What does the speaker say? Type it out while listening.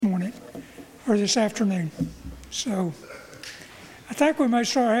for this afternoon. So I think we may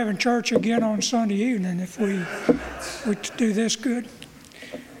start having church again on Sunday evening if we do this good.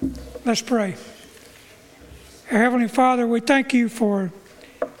 Let's pray. Our Heavenly Father, we thank you for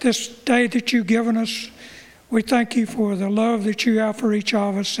this day that you've given us. We thank you for the love that you have for each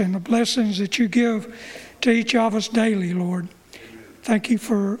of us and the blessings that you give to each of us daily, Lord. Thank you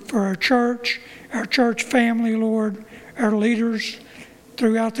for our church family, Lord, our leaders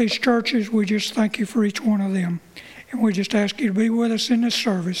throughout these churches. We just thank you for each one of them. And we just ask you to be with us in this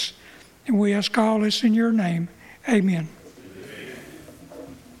service. And we ask all this in your name. Amen.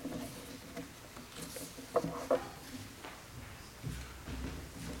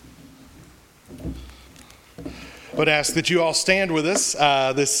 I would ask that you all stand with us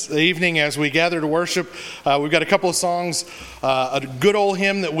this evening as we gather to worship. We've got a couple of songs, a good old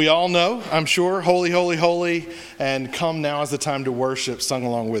hymn that we all know, I'm sure, Holy, Holy, Holy, and Come Now is the Time to Worship, sung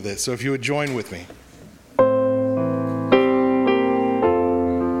along with it. So if you would join with me.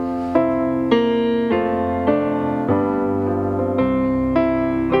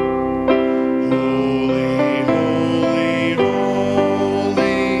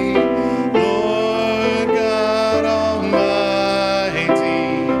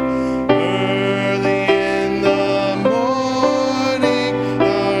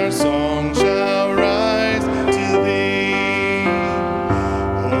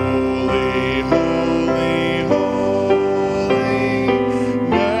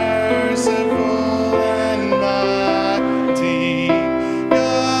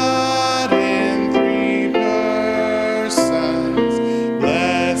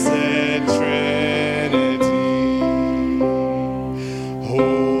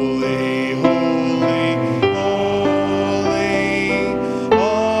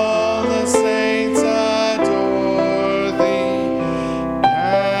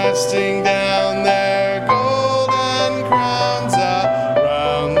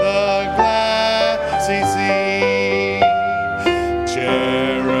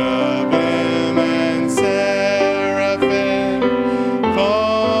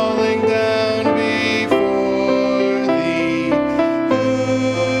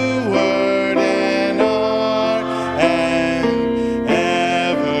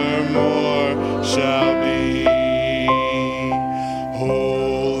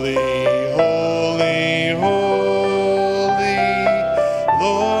 Holy, holy.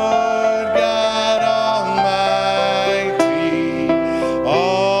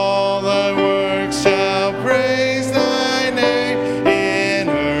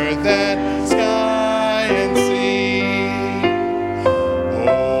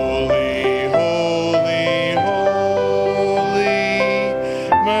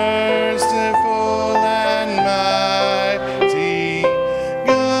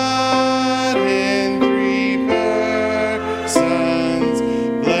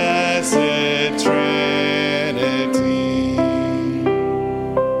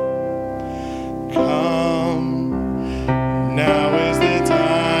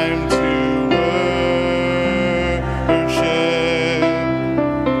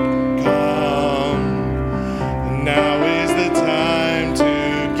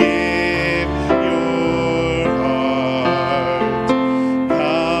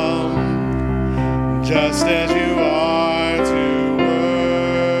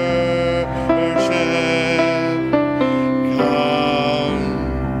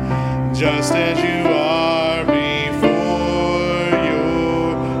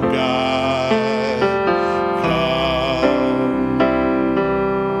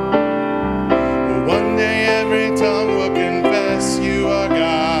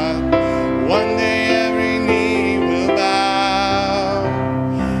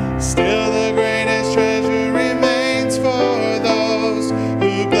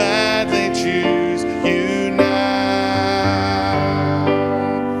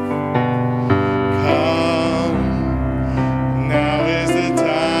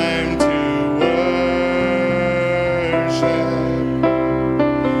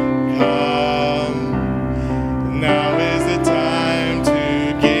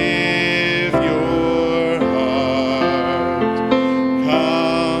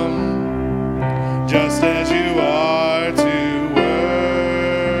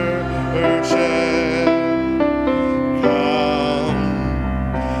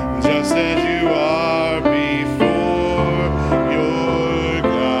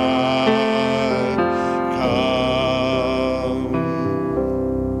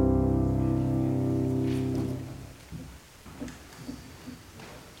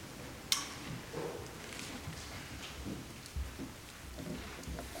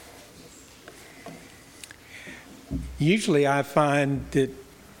 Usually I find that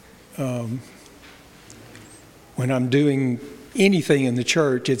when I'm doing anything in the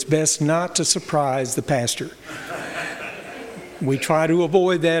church, it's best not to surprise the pastor. We try to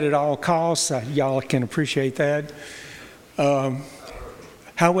avoid that at all costs. Y'all can appreciate that.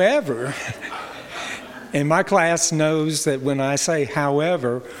 However, and my class knows that when I say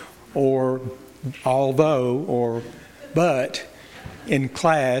however, or although, or but, in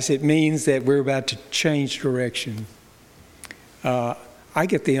class, it means that we're about to change direction. I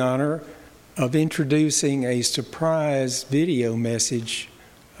get the honor of introducing a surprise video message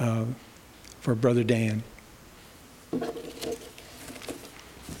for Brother Dan.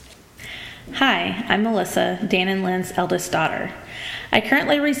 Hi, I'm Melissa, Dan and Lynn's eldest daughter. I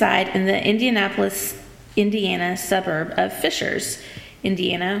currently reside in the Indianapolis, Indiana suburb of Fishers,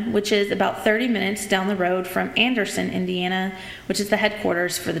 Indiana, which is about 30 minutes down the road from Anderson, Indiana, which is the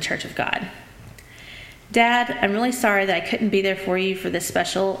headquarters for the Church of God. Dad, I'm really sorry that I couldn't be there for you for this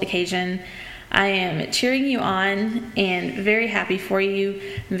special occasion. I am cheering you on and very happy for you.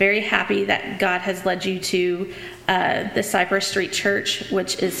 I'm very happy that God has led you to the Cypress Street Church,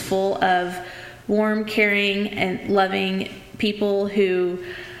 which is full of warm, caring, and loving people who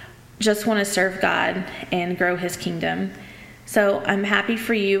just want to serve God and grow His kingdom. So I'm happy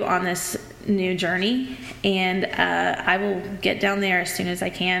for you on this new journey, and I will get down there as soon as I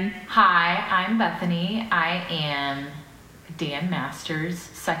can. Hi, I'm Bethany. I am Dan Masters'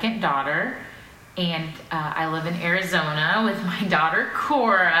 second daughter, and I live in Arizona with my daughter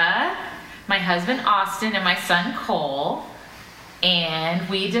Cora, my husband Austin, and my son Cole. And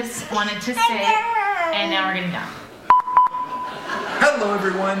we just wanted to say, and now we're getting down. Hello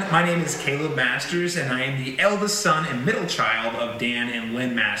everyone, my name is Caleb Masters and I am the eldest son and middle child of Dan and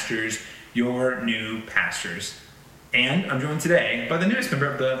Lynn Masters, your new pastors. And I'm joined today by the newest member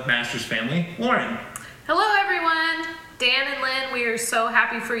of the Masters family, Lauren. Hello everyone, Dan and Lynn, we are so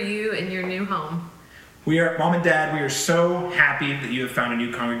happy for you in your new home. Mom and Dad, we are so happy that you have found a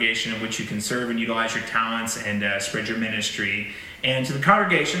new congregation in which you can serve and utilize your talents and spread your ministry. And to the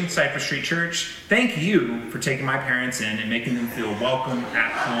congregation, Cypress Street Church, thank you for taking my parents in and making them feel welcome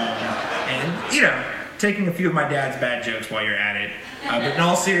at home. And, taking a few of my dad's bad jokes while you're at it. But in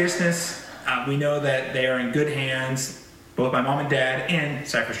all seriousness, we know that they are in good hands, both my mom and dad and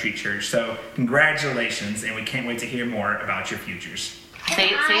Cypress Street Church. So congratulations, and we can't wait to hear more about your futures. Say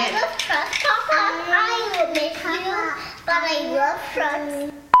it. I love trucks, Papa. I will miss you, but I love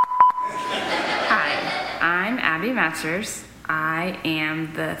trucks. Hi, I'm Abby Masters. I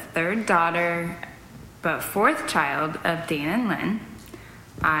am the third daughter, but fourth child of Dan and Lynn.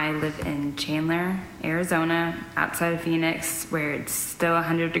 I live in Chandler, Arizona, outside of Phoenix, where it's still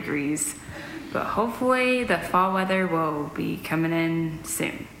 100 degrees, but hopefully the fall weather will be coming in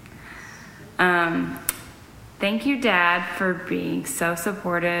soon. Thank you, Dad, for being so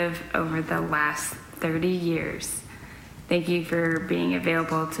supportive over the last 30 years. Thank you for being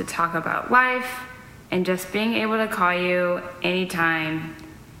available to talk about life and just being able to call you anytime,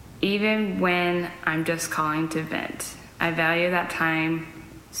 even when I'm just calling to vent. I value that time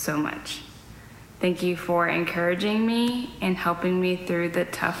so much. Thank you for encouraging me and helping me through the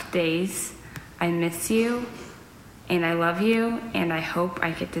tough days. I miss you, and I love you, and I hope I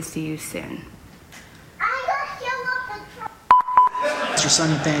get to see you soon. Mr.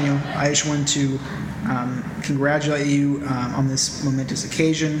 Son Nathaniel, I just wanted to congratulate you on this momentous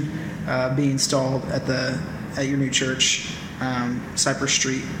occasion, being installed at your new church, Cypress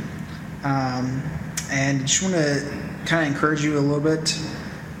Street. And just want to kind of encourage you a little bit.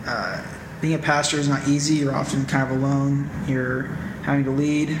 Being a pastor is not easy. You're often kind of alone. You're having to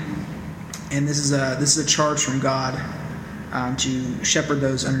lead, and this is a charge from God to shepherd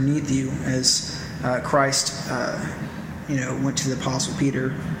those underneath you, as Christ, went to the Apostle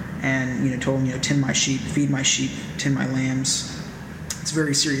Peter and told him, tend my sheep, feed my sheep, tend my lambs. It's a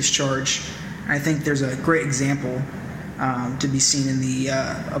very serious charge. And I think there's a great example to be seen in the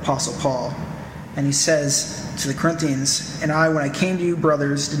Apostle Paul. And he says to the Corinthians, "And I, when I came to you,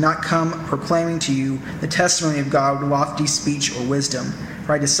 brothers, did not come proclaiming to you the testimony of God with lofty speech or wisdom,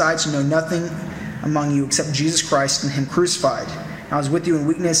 for I decided to know nothing among you except Jesus Christ and Him crucified. And I was with you in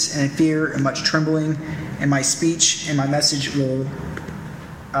weakness and in fear and much trembling, and my speech and my message were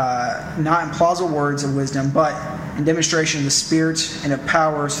not in plausible words of wisdom, but in demonstration of the Spirit and of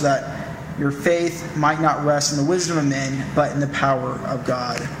power, so that your faith might not rest in the wisdom of men, but in the power of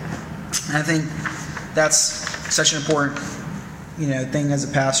God." And I think that's such an important, thing as a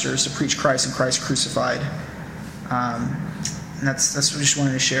pastor, is to preach Christ and Christ crucified. And that's what I just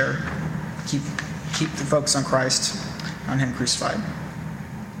wanted to share. Keep the focus on Christ, on Him crucified.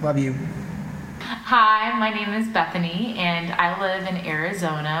 Love you. Hi, my name is Bethany, and I live in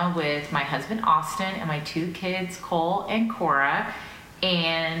Arizona with my husband Austin and my 2 kids, Cole and Cora.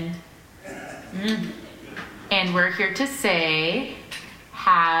 And we're here to say,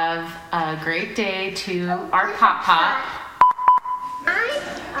 have a great day to our Pop.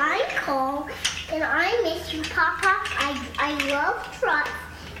 I'm Cole, and I miss you, Papa. I love trucks,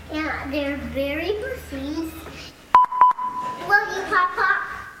 and they're very machines. Love you, Papa.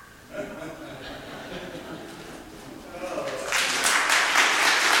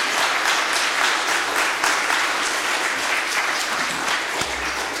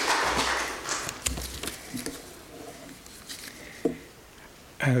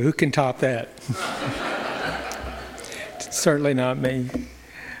 Who can top that? Certainly not me.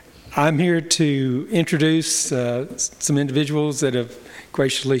 I'm here to introduce some individuals that have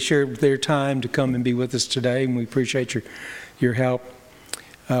graciously shared their time to come and be with us today, and we appreciate your help.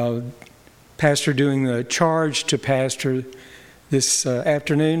 Pastor doing the charge to pastor this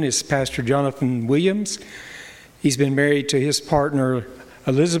afternoon is Pastor Jonathan Williams. He's been married to his partner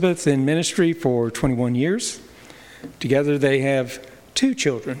Elizabeth in ministry for 21 years. Together they have 2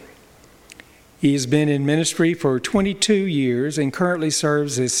 children. He has been in ministry for 22 years and currently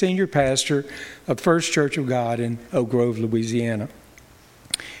serves as senior pastor of First Church of God in Oak Grove, Louisiana.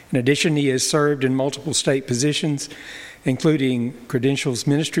 In addition, he has served in multiple state positions, including Credentials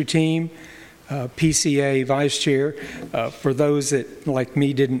Ministry Team, PCA Vice Chair. For those that, like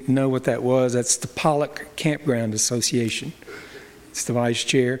me, didn't know what that was, that's the Pollock Campground Association. It's the Vice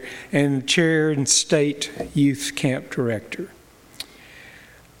Chair, and Chair and State Youth Camp Director.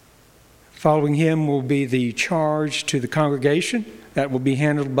 Following him will be the charge to the congregation. That will be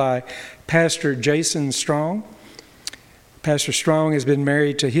handled by Pastor Jason Strong. Pastor Strong has been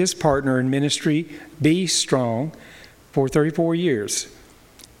married to his partner in ministry, B. Strong, for 34 years.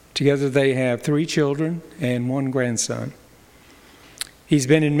 Together they have 3 children and 1 grandson. He's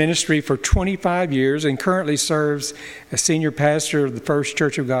been in ministry for 25 years and currently serves as senior pastor of the First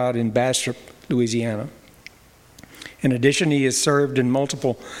Church of God in Bastrop, Louisiana. In addition, he has served in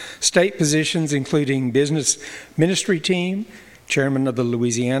multiple state positions, including Business Ministry Team, Chairman of the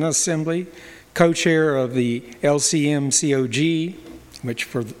Louisiana Assembly, Co-Chair of the LCMCOG, which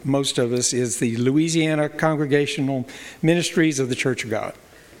for most of us is the Louisiana Congregational Ministries of the Church of God.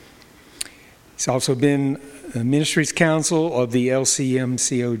 He's also been the Ministries Council of the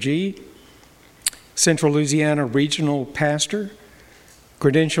LCMCOG, Central Louisiana Regional Pastor,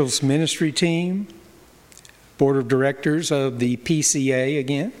 Credentials Ministry Team, Board of Directors of the PCA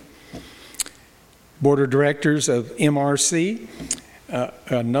again, Board of Directors of MRC,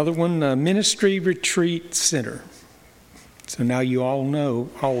 another one, Ministry Retreat Center. So now you all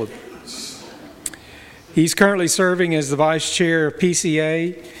know all of it. He's currently serving as the Vice Chair of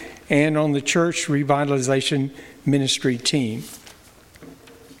PCA and on the Church Revitalization Ministry team.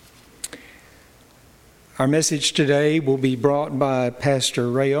 Our message today will be brought by Pastor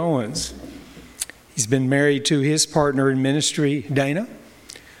Ray Owens. He's been married to his partner in ministry, Dana,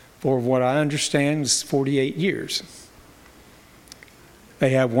 for what I understand is 48 years.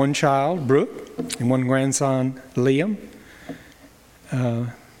 They have 1 child, Brooke, and 1 grandson, Liam.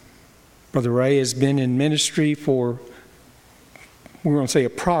 Brother Ray has been in ministry for, we're going to say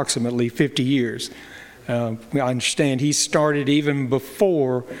approximately 50 years. I understand he started even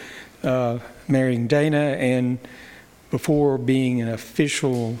before marrying Dana and before being an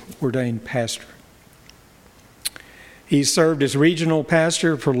official ordained pastor. He served as regional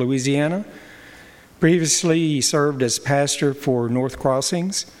pastor for Louisiana. Previously, he served as pastor for North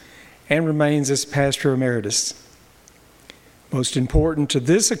Crossings and remains as pastor emeritus. Most important to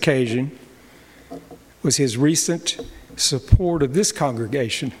this occasion was his recent support of this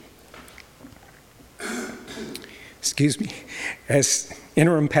congregation, as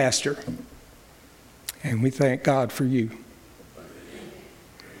interim pastor. And we thank God for you.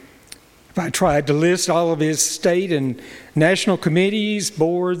 If I tried to list all of his state and national committees,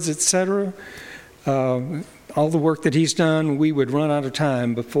 boards, etc., all the work that he's done, we would run out of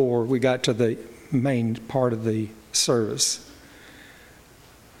time before we got to the main part of the service.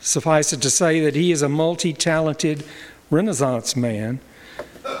 Suffice it to say that he is a multi-talented Renaissance man.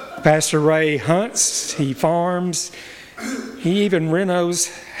 Pastor Ray hunts, he farms, he even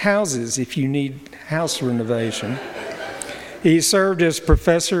renos houses if you need house renovation. He served as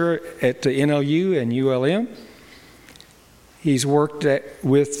professor at the NLU and ULM. He's worked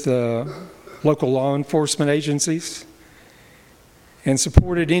with local law enforcement agencies and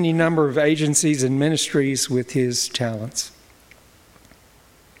supported any number of agencies and ministries with his talents.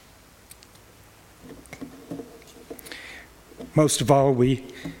 Most of all, we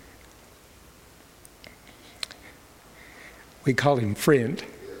We call him friend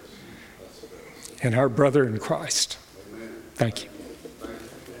and our brother in Christ. Thank you.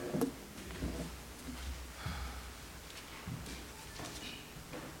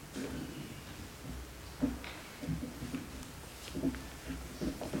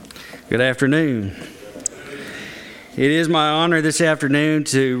 Good afternoon. It is my honor this afternoon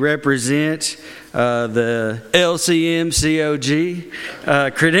to represent the LCM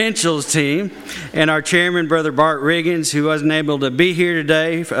COG credentials team and our chairman, Brother Bart Riggins, who wasn't able to be here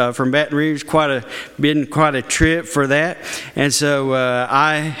today from Baton Rouge. Been quite a trip for that. And so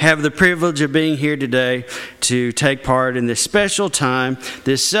I have the privilege of being here today to take part in this special time,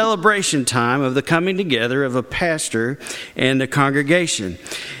 this celebration time of the coming together of a pastor and the congregation.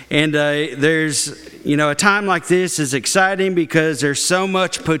 And there's, a time like this is exciting because there's so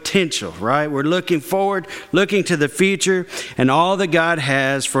much potential, right? We're looking forward, looking to the future and all that God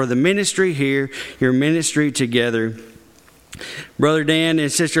has for the ministry here, your ministry together. Brother Dan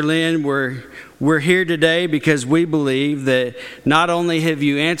and Sister Lynn, we're here today because we believe that not only have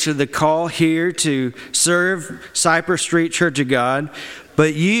you answered the call here to serve Cypress Street Church of God,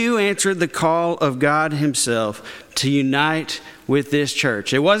 but you answered the call of God Himself to unite with this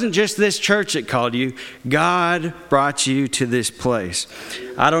church. It wasn't just this church that called you. God brought you to this place.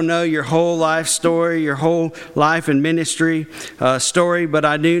 I don't know your whole life story, your whole life and ministry story, but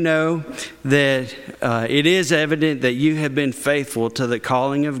I do know that it is evident that you have been faithful to the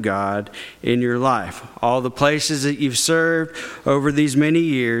calling of God in your life. All the places that you've served over these many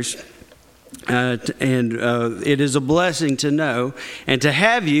years. It is a blessing to know and to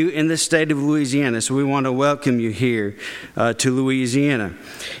have you in the state of Louisiana. So we want to welcome you here to Louisiana.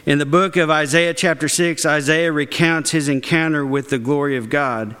 In the book of Isaiah chapter 6, Isaiah recounts his encounter with the glory of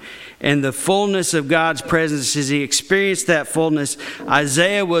God and the fullness of God's presence. As he experienced that fullness,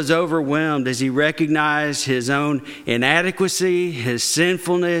 Isaiah was overwhelmed as he recognized his own inadequacy, his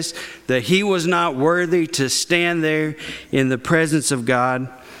sinfulness, that he was not worthy to stand there in the presence of God.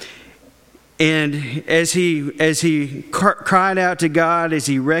 And as he cried out to God, as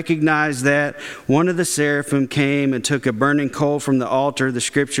he recognized that, one of the seraphim came and took a burning coal from the altar. The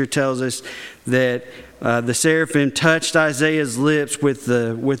scripture tells us that the seraphim touched Isaiah's lips with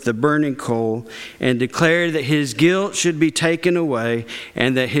the burning coal and declared that his guilt should be taken away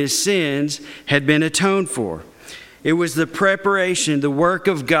and that his sins had been atoned for. It was the preparation, the work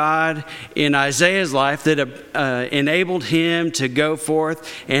of God in Isaiah's life that enabled him to go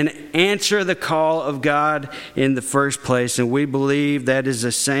forth and answer the call of God in the first place. And we believe that is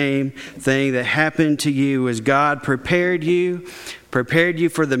the same thing that happened to you as God prepared you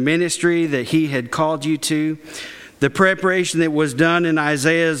for the ministry that He had called you to. The preparation that was done in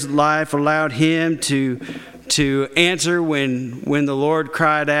Isaiah's life allowed him to answer when the Lord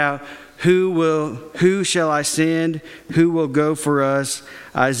cried out, Who shall I send? Who will go for us?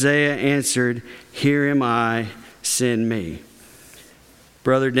 Isaiah answered, Here am I, send me.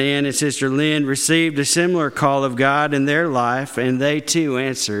 Brother Dan and Sister Lynn received a similar call of God in their life, and they too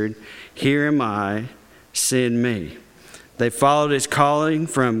answered, Here am I, send me. They followed His calling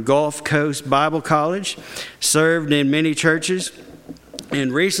from Gulf Coast Bible College, served in many churches,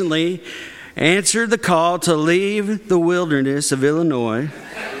 and recently answered the call to leave the wilderness of Illinois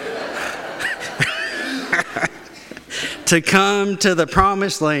to come to the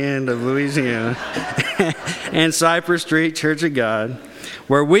promised land of Louisiana and Cypress Street Church of God,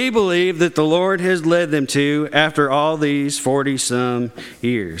 where we believe that the Lord has led them to after all these 40-some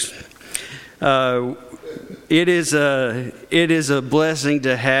years. It is a blessing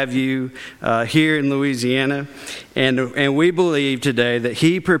to have you here in Louisiana, and we believe today that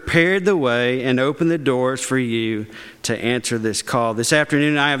He prepared the way and opened the doors for you to answer this call. This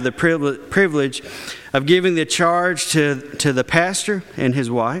afternoon, I have the privilege of giving the charge to the pastor and his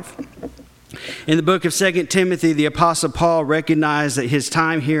wife. In the book of 2 Timothy, the Apostle Paul recognized that his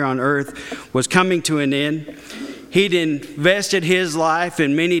time here on earth was coming to an end. He'd invested his life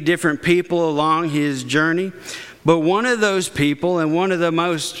in many different people along his journey. But one of those people, and one of the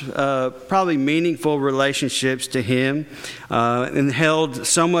most probably meaningful relationships to him and held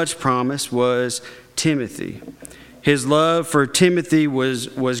so much promise, was Timothy. His love for Timothy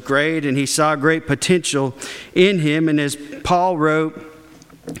was great, and he saw great potential in him. And as Paul wrote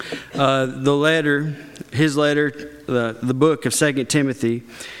the book of 2 Timothy,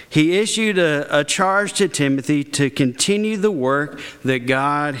 he issued a charge to Timothy to continue the work that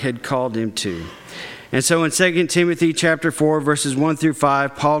God had called him to. And so in 2 Timothy chapter 4, verses 1 through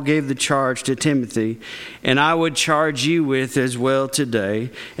 5, Paul gave the charge to Timothy, and I would charge you with as well today.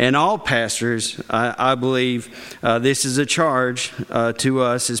 And all pastors, I believe this is a charge to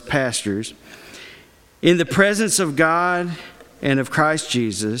us as pastors. In the presence of God and of Christ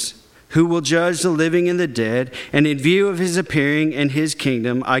Jesus, who will judge the living and the dead, and in view of his appearing and his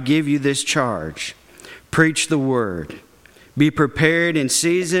kingdom, I give you this charge. Preach the word. Be prepared in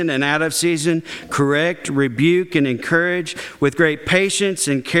season and out of season, correct, rebuke, and encourage with great patience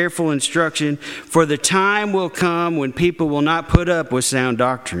and careful instruction, for the time will come when people will not put up with sound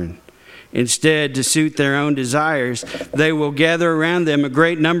doctrine. Instead, to suit their own desires, they will gather around them a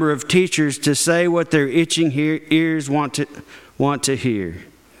great number of teachers to say what their itching ears want to hear.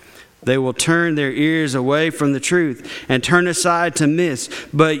 They will turn their ears away from the truth and turn aside to myths.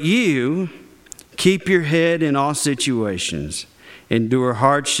 But you, keep your head in all situations. Endure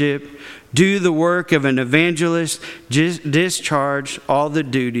hardship. Do the work of an evangelist. Discharge all the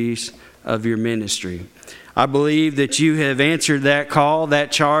duties of your ministry. I believe that you have answered that call, that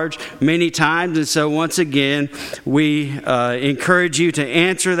charge, many times. And so once again, we encourage you to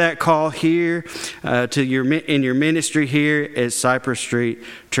answer that call here in your ministry here at Cypress Street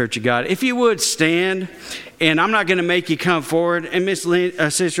Church of God. If you would stand, and I'm not going to make you come forward. And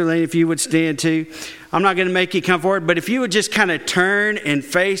Sister Lynn, if you would stand too. I'm not going to make you come forward, but if you would just kind of turn and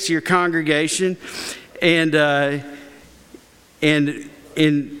face your congregation and in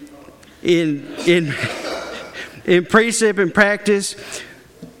precept and practice,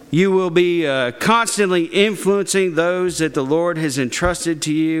 you will be constantly influencing those that the Lord has entrusted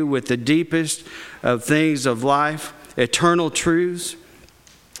to you with the deepest of things of life, eternal truths.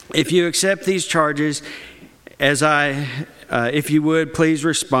 If you accept these charges, if you would, please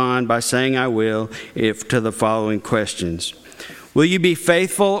respond by saying I will to the following questions. Will you be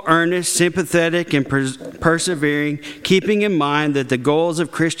faithful, earnest, sympathetic, and persevering, keeping in mind that the goals of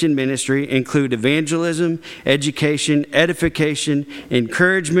Christian ministry include evangelism, education, edification,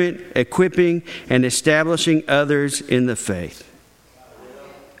 encouragement, equipping, and establishing others in the faith?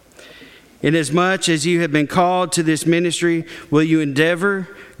 Inasmuch as you have been called to this ministry, will you endeavor,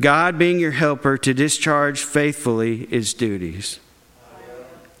 God being your helper, to discharge faithfully its duties?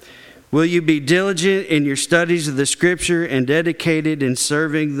 Will you be diligent in your studies of the Scripture and dedicated in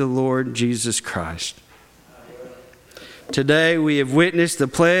serving the Lord Jesus Christ? Today we have witnessed the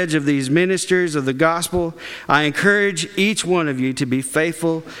pledge of these ministers of the gospel. I encourage each one of you to be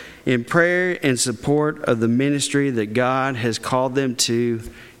faithful in prayer and support of the ministry that God has called them to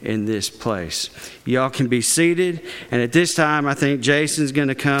in this place. Y'all can be seated, and at this time I think Jason's going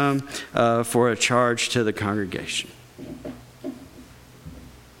to come for a charge to the congregation.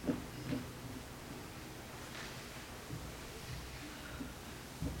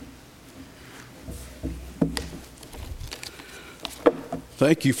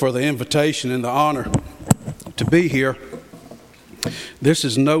 Thank you for the invitation and the honor to be here. This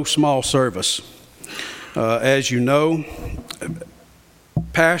is no small service. As you know,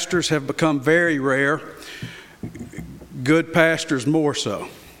 pastors have become very rare, good pastors more so,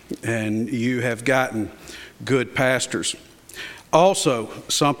 and you have gotten good pastors. Also,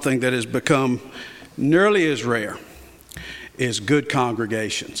 something that has become nearly as rare is good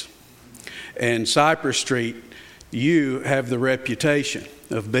congregations. And Cypress Street, you have the reputation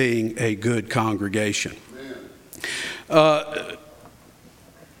of being a good congregation. We're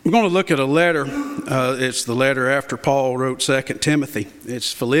going to look at a letter. It's the letter after Paul wrote 2 Timothy.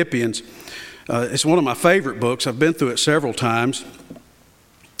 It's Philippians. It's one of my favorite books. I've been through it several times.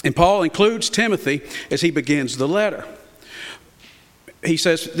 And Paul includes Timothy as he begins the letter. He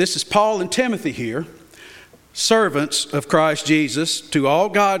says, this is Paul and Timothy here, servants of Christ Jesus, to all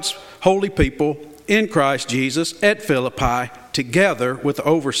God's holy people in Christ Jesus at Philippi, together with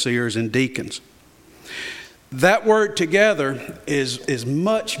overseers and deacons. That word together is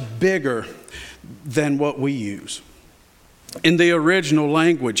much bigger than what we use. In the original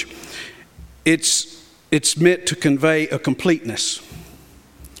language, it's meant to convey a completeness.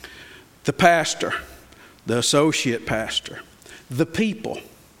 The pastor, the associate pastor, the people,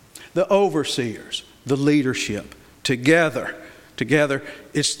 the overseers, the leadership, together,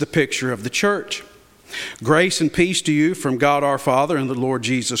 it's the picture of the church. Grace and peace to you from God our Father and the Lord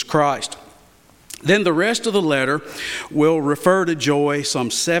Jesus Christ. Then the rest of the letter will refer to joy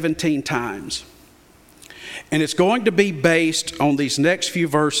some 17 times. And it's going to be based on these next few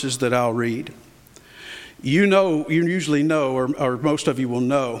verses that I'll read. You usually know, or most of you will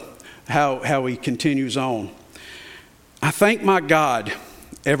know, how he continues on. I thank my God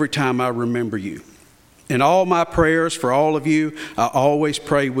every time I remember you. In all my prayers for all of you, I always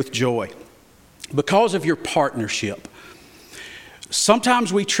pray with joy because of your partnership.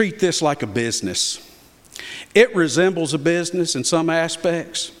 Sometimes we treat this like a business. It resembles a business in some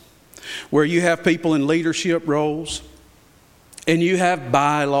aspects, where you have people in leadership roles and you have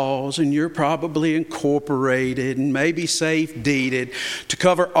bylaws, and you're probably incorporated and maybe safe deeded to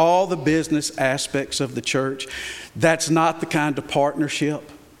cover all the business aspects of the church, that's not the kind of partnership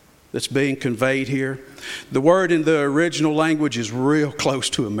that's being conveyed here. The word in the original language is real close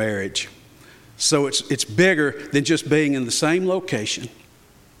to a marriage. So it's bigger than just being in the same location.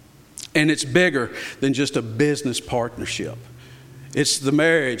 And it's bigger than just a business partnership. It's the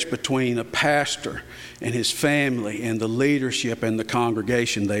marriage between a pastor and his family and the leadership and the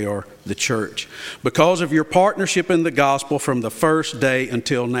congregation. They are the church. Because of your partnership in the gospel from the first day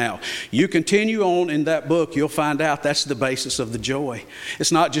until now. You continue on in that book, you'll find out that's the basis of the joy.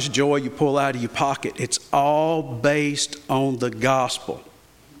 It's not just joy you pull out of your pocket. It's all based on the gospel.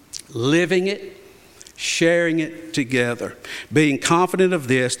 Living it, sharing it together, being confident of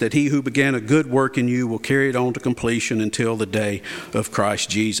this, that he who began a good work in you will carry it on to completion until the day of Christ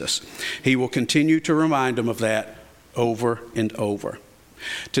Jesus. He will continue to remind them of that over and over.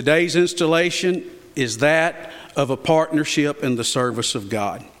 Today's installation is that of a partnership in the service of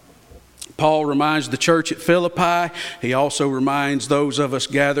God. Paul reminds the church at Philippi. He also reminds those of us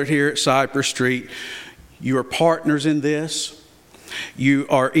gathered here at Cypress Street, you are partners in this. You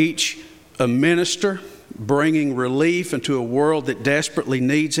are each a minister bringing relief into a world that desperately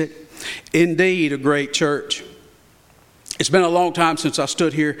needs it. Indeed, a great church. It's been a long time since I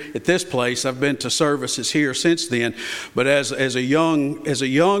stood here at this place. I've been to services here since then. But as a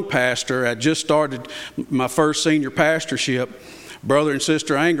young pastor, I just started my first senior pastorship. Brother and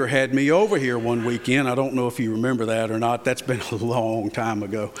Sister Anger had me over here one weekend. I don't know if you remember that or not. That's been a long time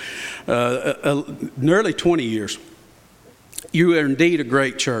ago. Nearly 20 years. You are indeed a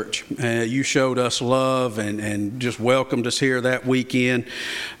great church. You showed us love and just welcomed us here that weekend.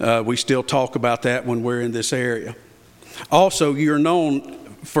 We still talk about that when we're in this area. Also, you're known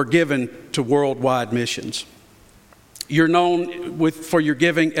for giving to worldwide missions. You're known for your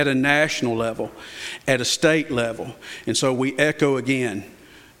giving at a national level, at a state level. And so we echo again,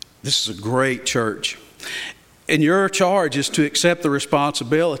 this is a great church. And your charge is to accept the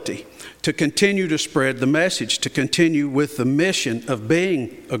responsibility to continue to spread the message, to continue with the mission of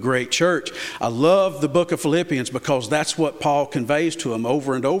being a great church. I love the book of Philippians because that's what Paul conveys to them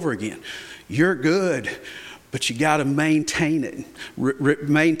over and over again. You're good, but you got to maintain it.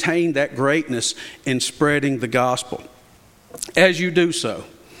 Maintain that greatness in spreading the gospel. As you do so,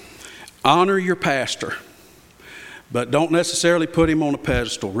 honor your pastor, but don't necessarily put him on a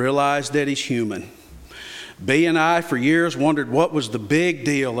pedestal. Realize that he's human. B and I, for years, wondered what was the big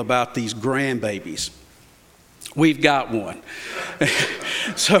deal about these grandbabies. We've got one.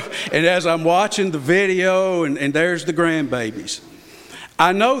 And as I'm watching the video, and there's the grandbabies.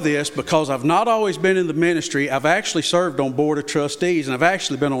 I know this because I've not always been in the ministry. I've actually served on board of trustees, and I've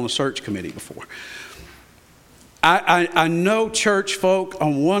actually been on a search committee before. I know church folk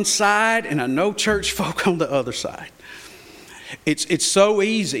on one side, and I know church folk on the other side. It's so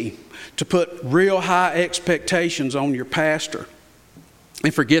easy to put real high expectations on your pastor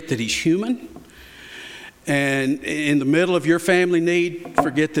and forget that he's human. And in the middle of your family need,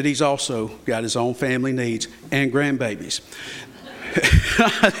 forget that he's also got his own family needs and grandbabies.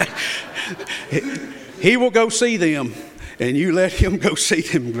 He will go see them, and you let him go see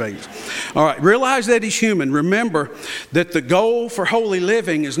them babies. All right, realize that he's human. Remember that the goal for holy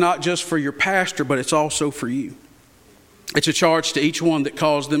living is not just for your pastor, but it's also for you. It's a charge to each one that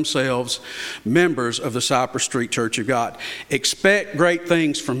calls themselves members of the Cypress Street Church of God. Expect great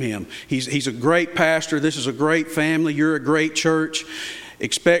things from him. He's a great pastor. This is a great family. You're a great church.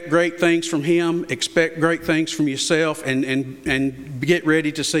 Expect great things from him. Expect great things from yourself, and get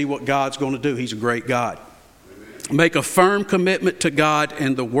ready to see what God's going to do. He's a great God. Make a firm commitment to God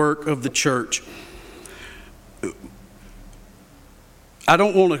and the work of the church. I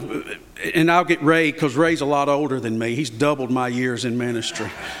don't want to, and I'll get Ray, because Ray's a lot older than me. He's doubled my years in ministry.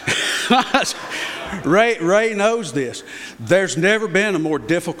 Ray knows this. There's never been a more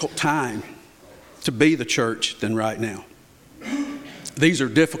difficult time to be the church than right now. These are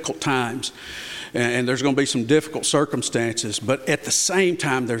difficult times, and there's going to be some difficult circumstances, but at the same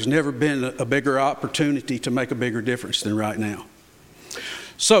time, there's never been a bigger opportunity to make a bigger difference than right now.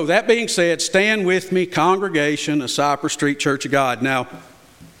 So that being said, stand with me, congregation of Cypress Street Church of God. Now,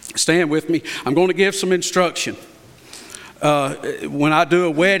 stand with me. I'm going to give some instruction. When I do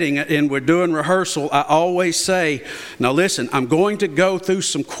a wedding and we're doing rehearsal, I always say, now listen, I'm going to go through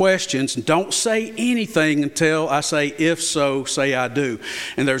some questions. Don't say anything until I say, if so, say I do.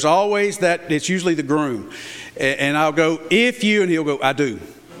 And there's always that, it's usually the groom. And I'll go, if you, and he'll go, I do.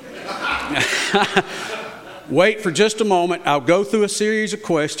 Wait for just a moment. I'll go through a series of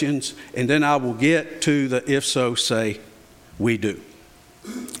questions, and then I will get to the if so, say we do.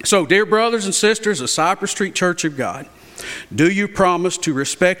 So, dear brothers and sisters of Cypress Street Church of God, do you promise to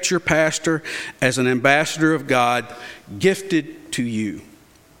respect your pastor as an ambassador of God gifted to you?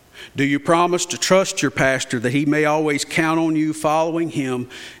 Do you promise to trust your pastor that he may always count on you following him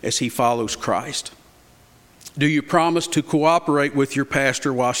as he follows Christ? Do you promise to cooperate with your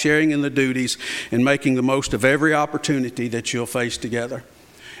pastor while sharing in the duties and making the most of every opportunity that you'll face together?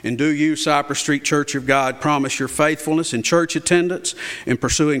 And do you, Cypress Street Church of God, promise your faithfulness in church attendance, in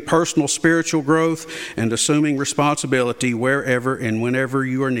pursuing personal spiritual growth, and assuming responsibility wherever and whenever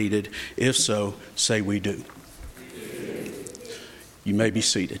you are needed? If so, say we do. You may be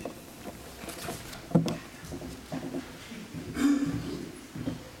seated.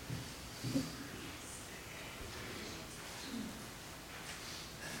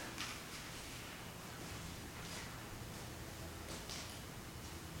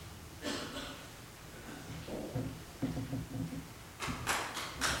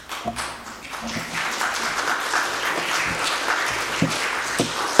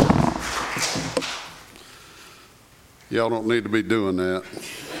 Y'all don't need to be doing that.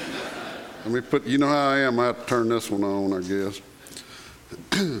 Let me put, you know how I am, I have to turn this one on, I guess.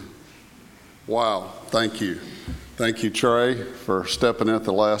 Wow, thank you. Thank you, Trey, for stepping in at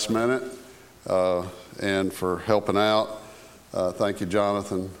the last minute and for helping out. Thank you,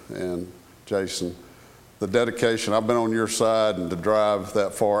 Jonathan and Jason. The dedication, I've been on your side and to drive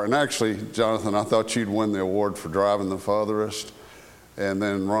that far. And actually, Jonathan, I thought you'd win the award for driving the farthest. And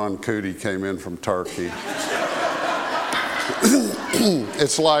then Ron Cootie came in from Turkey.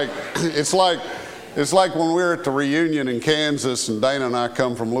 It's like when we were at the reunion in Kansas and Dana and I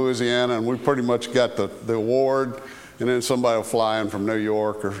come from Louisiana and we pretty much got the award, and then somebody will fly in from New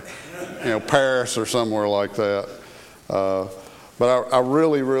York or Paris or somewhere like that. But I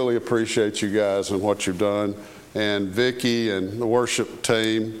really, really appreciate you guys and what you've done, and Vicki and the worship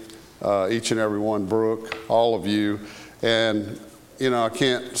team, each and every one, Brooke, all of you. And I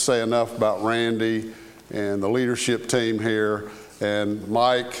can't say enough about Randy and the leadership team here. And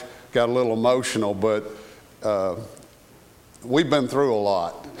Mike got a little emotional, but we've been through a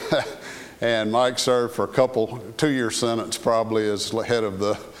lot. And Mike served for a 2-year sentence probably as head of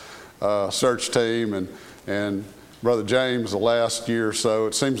the search team, and Brother James the last year or so.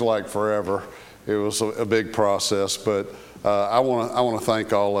 It seems like forever. It was a big process, but I want to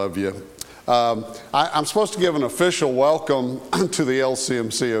thank all of you. I'm supposed to give an official welcome to the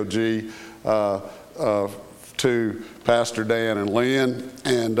LCMCOG to Pastor Dan and Lynn.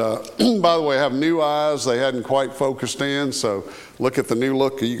 And by the way, I have new eyes. They hadn't quite focused in, so look at the new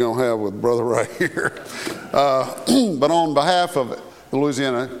look you're going to have with Brother right here. But on behalf of the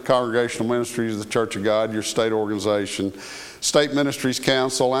Louisiana Congregational Ministries of the Church of God, your state organization, State Ministries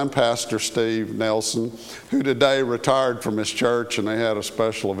Council, and Pastor Steve Nelson, who today retired from his church, and they had a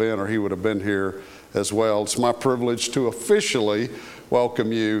special event, or he would have been here as well. It's my privilege to officially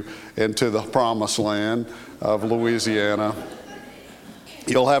welcome you into the promised land of Louisiana.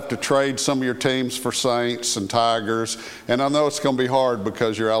 You'll have to trade some of your teams for Saints and Tigers, and I know it's going to be hard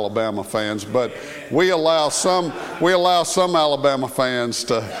because you're Alabama fans, but we allow some Alabama fans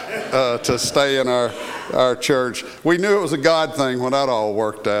to stay in our church. We knew it was a God thing when that all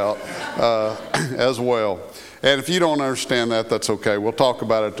worked out as well. And if you don't understand that, that's okay. We'll talk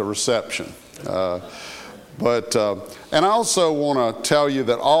about it at the reception. And I also want to tell you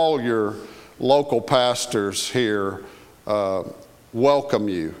that all your local pastors here welcome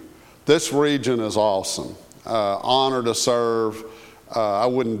you. This region is awesome. Honor to serve. I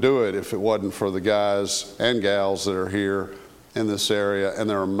wouldn't do it if it wasn't for the guys and gals that are here in this area, and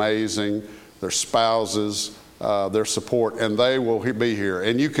they're amazing. Their spouses, their support, and they will be here.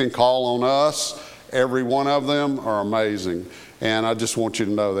 And you can call on us. Every one of them are amazing. And I just want you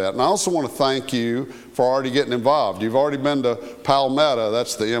to know that. And I also want to thank you for already getting involved. You've already been to Palmetto,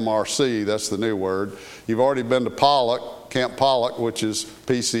 that's the MRC, that's the new word. You've already been to Pollock, Camp Pollock, which is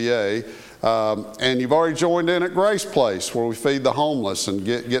PCA. And you've already joined in at Grace Place, where we feed the homeless and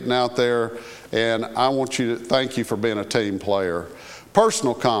getting out there. And I want you to thank you for being a team player.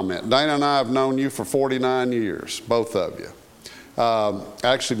 Personal comment, Dana and I have known you for 49 years, both of you. I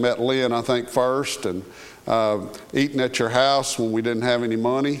actually met Lynn, I think, first, and eating at your house when we didn't have any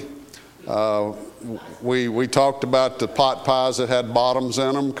money. We talked about the pot pies that had bottoms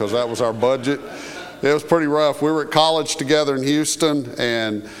in them because that was our budget. It was pretty rough. We were at college together in Houston,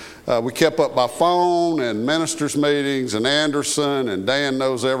 and we kept up by phone and ministers' meetings and Anderson, and Dan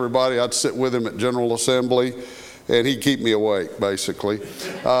knows everybody. I'd sit with him at General Assembly, and he'd keep me awake, basically.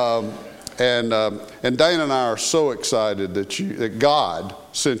 And Dana and I are so excited that God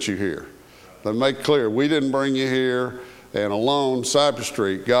sent you here. Let me make clear, we didn't bring you here. And alone, Cypress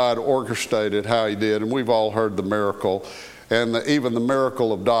Street, God orchestrated how he did. And we've all heard the miracle. And even the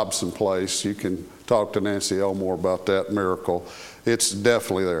miracle of Dobson Place. You can talk to Nancy Elmore about that miracle. It's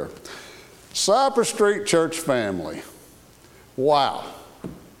definitely there. Cypress Street Church family. Wow.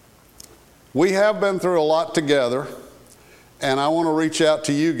 We have been through a lot together. And I want to reach out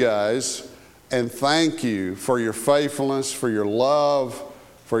to you guys and thank you for your faithfulness, for your love,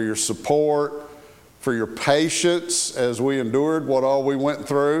 for your support, for your patience as we endured what all we went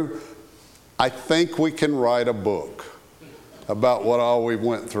through. I think we can write a book about what all we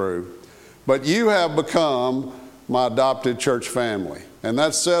went through. But you have become my adopted church family. And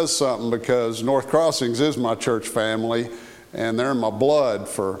that says something because North Crossings is my church family and they're in my blood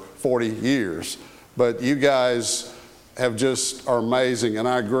for 40 years. But you guys are amazing, and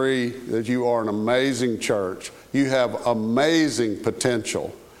I agree that you are an amazing church. You have amazing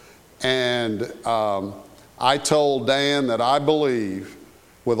potential. And I told Dan that I believe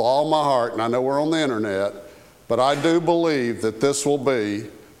with all my heart, and I know we're on the internet, but I do believe that this will be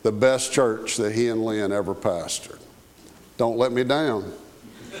the best church that he and Lynn ever pastored. Don't let me down.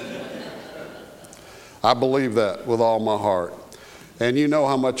 I believe that with all my heart. And you know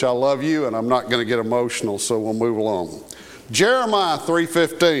how much I love you, and I'm not going to get emotional, so we'll move along. Jeremiah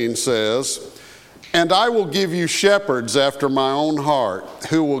 3:15 says, "And I will give you shepherds after my own heart,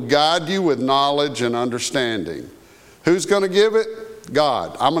 who will guide you with knowledge and understanding." Who's going to give it?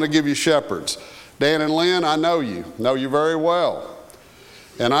 God. I'm going to give you shepherds. Dan and Lynn, I know you very well.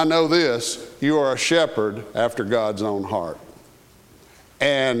 And I know this, you are a shepherd after God's own heart.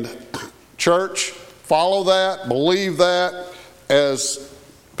 And church, follow that, believe that. As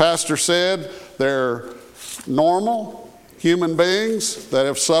Pastor said, they're normal human beings that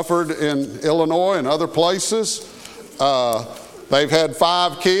have suffered in Illinois and other places. They've had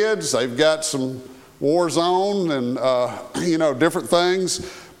 5 kids. They've got some war zone and, different things.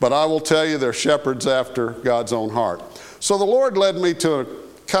 But I will tell you, they're shepherds after God's own heart. So the Lord led me to a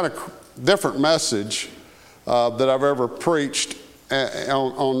kind of different message that I've ever preached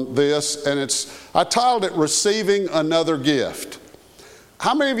on this. And I titled it, Receiving Another Gift.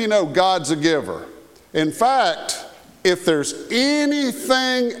 How many of you know God's a giver? In fact, if there's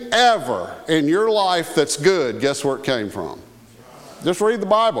anything ever in your life that's good, guess where it came from? Just read the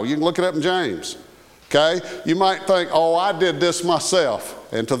Bible. You can look it up in James. Okay? You might think, oh, I did this myself.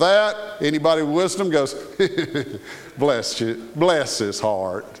 And to that, anybody with wisdom goes, bless his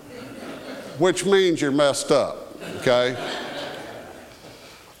heart. Which means you're messed up. Okay?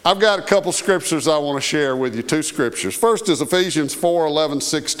 I've got a couple scriptures I want to share with you, 2 scriptures. First is Ephesians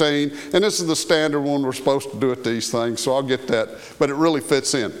 4:11-16, and this is the standard one we're supposed to do at these things, so I'll get that, but it really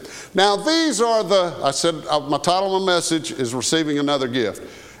fits in. Now these are my title of my message is Receiving Another Gift,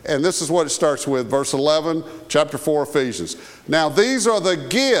 and this is what it starts with, verse 11, chapter 4, Ephesians. Now these are the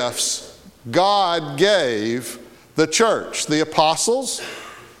gifts God gave the church, the apostles,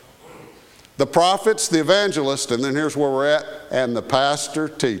 the prophets, the evangelists, and then here's where we're at, and the pastor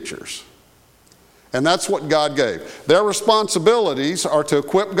teachers. And that's what God gave. Their responsibilities are to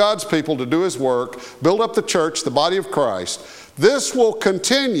equip God's people to do his work, build up the church, the body of Christ. This will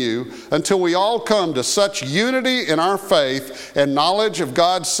continue until we all come to such unity in our faith and knowledge of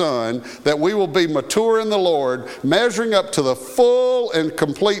God's Son that we will be mature in the Lord, measuring up to the full and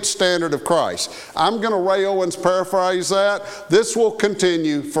complete standard of Christ. I'm going to Ray Owens paraphrase that. This will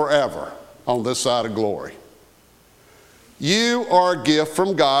continue forever on this side of glory. You are a gift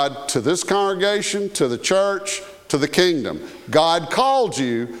from God to this congregation, to the church, to the kingdom. God called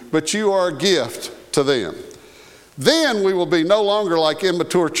you, but you are a gift to them. Then we will be no longer like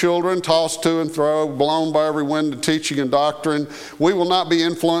immature children, tossed to and fro, blown by every wind of teaching and doctrine. We will not be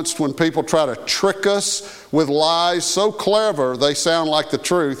influenced when people try to trick us with lies so clever they sound like the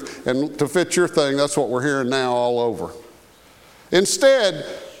truth. And to fit your thing, that's what we're hearing now all over. Instead,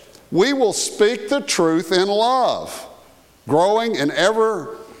 we will speak the truth in love, growing in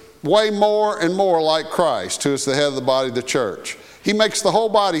ever way more and more like Christ, who is the head of the body of the church. He makes the whole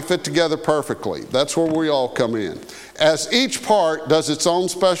body fit together perfectly. That's where we all come in. As each part does its own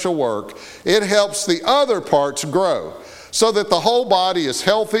special work, it helps the other parts grow so that the whole body is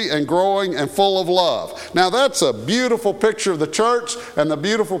healthy and growing and full of love. Now that's a beautiful picture of the church and the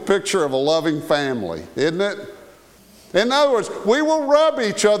beautiful picture of a loving family, isn't it? In other words, we will rub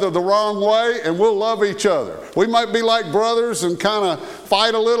each other the wrong way and we'll love each other. We might be like brothers and kind of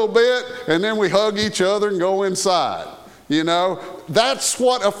fight a little bit and then we hug each other and go inside. You know, That's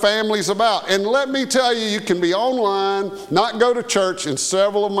what a family's about. And let me tell you, you can be online, not go to church, and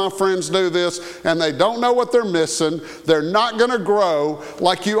several of my friends do this, and they don't know what they're missing. They're not going to grow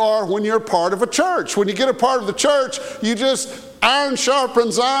like you are when you're part of a church. When you get a part of the church, you just iron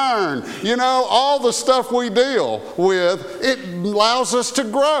sharpens iron. You know, all the stuff we deal with, it allows us to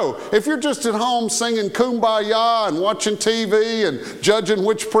grow. If you're just at home singing Kumbaya and watching TV and judging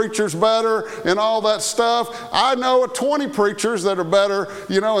which preacher's better and all that stuff, I know 20 preachers that are better,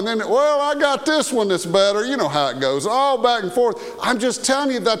 you know, and then, well, I got this one that's better. You know how it goes, all back and forth. I'm just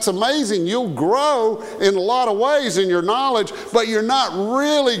telling you, that's amazing. You'll grow in a lot of ways in your knowledge, but you're not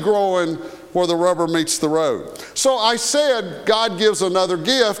really growing where the rubber meets the road. So I said God gives another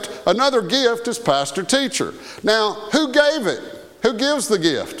gift. Another gift is pastor teacher. Now, who gave it? Who gives the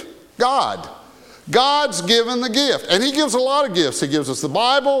gift? God. God's given the gift. And he gives a lot of gifts. He gives us the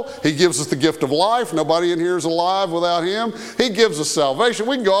Bible. He gives us the gift of life. Nobody in here is alive without him. He gives us salvation.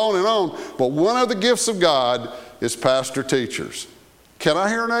 We can go on and on. But one of the gifts of God is pastor teachers. Can I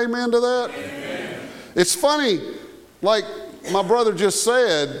hear an amen to that? Amen. It's funny, like my brother just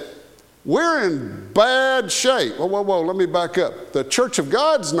said, we're in bad shape. Whoa, let me back up. The Church of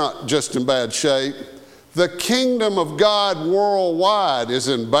God's not just in bad shape. The kingdom of God worldwide is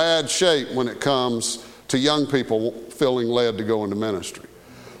in bad shape when it comes to young people feeling led to go into ministry.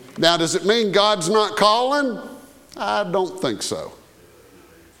 Now, does it mean God's not calling? I don't think so.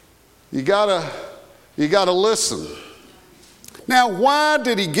 You gotta listen. Now, why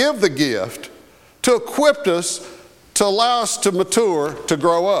did he give the gift? To equip us, to allow us to mature, to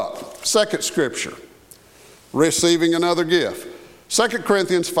grow up. Second scripture, receiving another gift. 2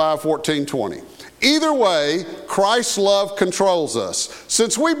 Corinthians 5:14-20. Either way, Christ's love controls us.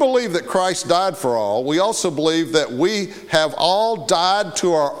 Since we believe that Christ died for all, we also believe that we have all died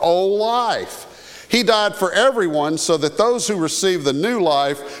to our old life. He died for everyone so that those who receive the new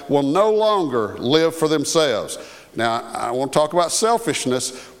life will no longer live for themselves. Now, I want to talk about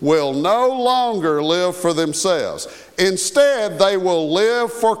selfishness. Will no longer live for themselves. Instead, they will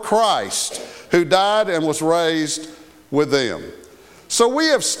live for Christ, who died and was raised with them. So we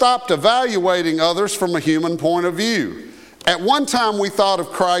have stopped evaluating others from a human point of view. At one time, we thought of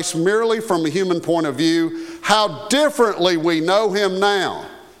Christ merely from a human point of view. How differently we know him now.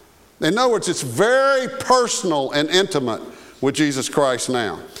 In other words, it's very personal and intimate with Jesus Christ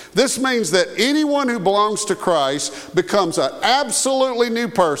now. This means that anyone who belongs to Christ becomes an absolutely new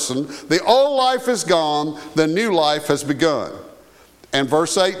person. The old life is gone, the new life has begun. And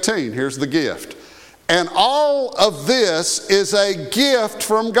verse 18, here's the gift. And all of this is a gift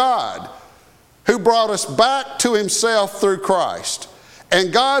from God, who brought us back to himself through Christ.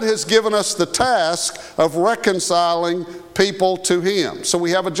 And God has given us the task of reconciling people to him. So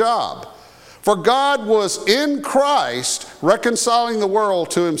we have a job. For God was in Christ reconciling the world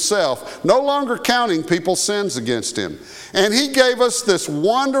to himself, no longer counting people's sins against him. And he gave us this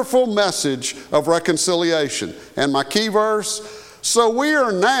wonderful message of reconciliation. And my key verse, so we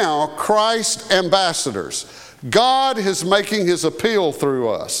are now Christ's ambassadors. God is making his appeal through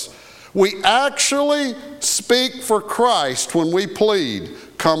us. We actually speak for Christ when we plead,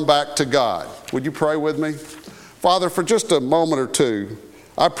 come back to God. Would you pray with me? Father, for just a moment or two,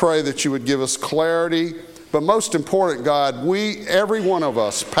 I pray that you would give us clarity, but most important, God, every one of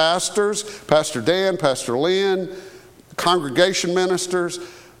us, pastors, Pastor Dan, Pastor Lynn, congregation ministers,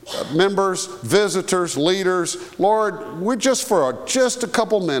 members, visitors, leaders, Lord, we just for just a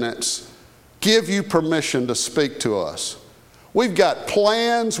couple minutes give you permission to speak to us. We've got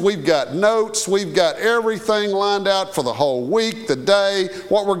plans, we've got notes, we've got everything lined out for the whole week, the day,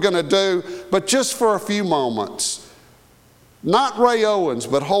 what we're going to do, but just for a few moments, not Ray Owens,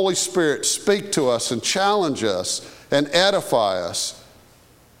 but Holy Spirit, speak to us and challenge us and edify us.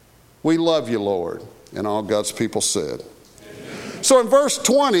 We love you, Lord. And all God's people said. Amen. So in verse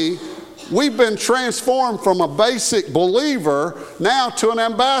 20, we've been transformed from a basic believer now to an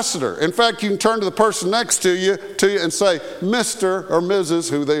ambassador. In fact, you can turn to the person next to you and say, Mr. or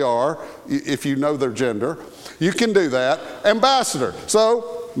Mrs., who they are, if you know their gender. You can do that. Ambassador.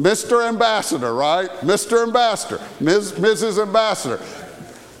 So, Mr. Ambassador, right? Mr. Ambassador, Mrs. Ambassador.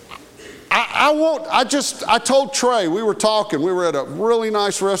 I told Trey, we were talking, we were at a really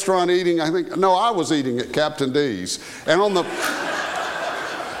nice restaurant eating, I was eating at Captain D's. And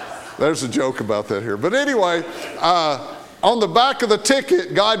there's a joke about that here. But anyway, on the back of the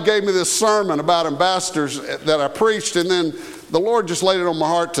ticket, God gave me this sermon about ambassadors that I preached, and then the Lord just laid it on my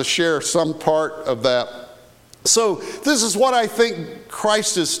heart to share some part of that. So this is what I think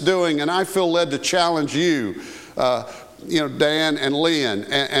Christ is doing, and I feel led to challenge you, Dan and Lynn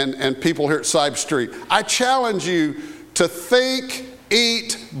and people here at Cyber Street. I challenge you to think,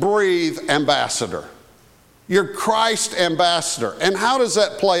 eat, breathe ambassador. You're Christ ambassador. And how does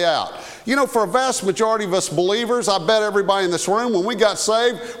that play out? You know, for a vast majority of us believers, I bet everybody in this room, when we got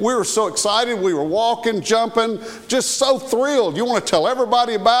saved, we were so excited. We were walking, jumping, just so thrilled. You want to tell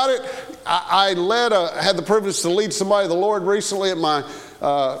everybody about it? I had the privilege to lead somebody to the Lord recently at my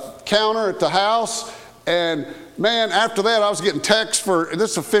counter at the house. And man, after that, I was getting texts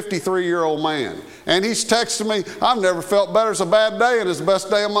this is a 53-year-old man. And he's texting me, I've never felt better. It's a bad day and it's the best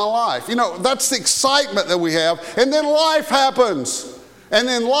day of my life. You know, that's the excitement that we have. And then life happens. And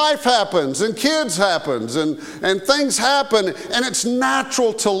then life happens, and kids happens, and things happen, and it's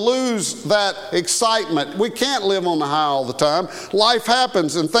natural to lose that excitement. We can't live on the high all the time. Life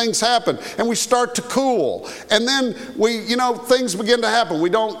happens, and things happen, and we start to cool. And then things begin to happen. We're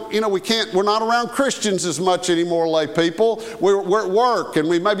not around Christians as much anymore, lay people. We're at work, and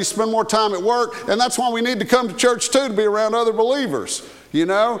we maybe spend more time at work, and that's why we need to come to church too, to be around other believers.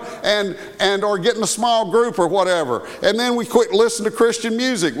 And or get in a small group or whatever. And then we quit listening to Christian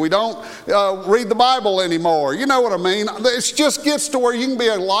music. We don't read the Bible anymore. You know what I mean? It just gets to where you can be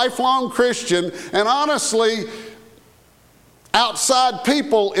a lifelong Christian. And honestly, outside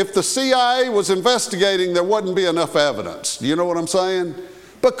people, if the CIA was investigating, there wouldn't be enough evidence. Do you know what I'm saying?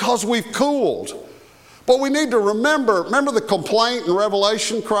 Because we've cooled. But we need to remember the complaint in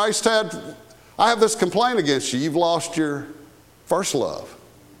Revelation Christ had? I have this complaint against you. You've lost your first love.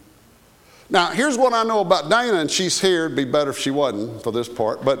 Now, here's what I know about Dana, and she's here. It'd be better if she wasn't for this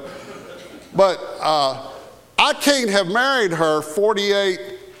part. But I can't have married her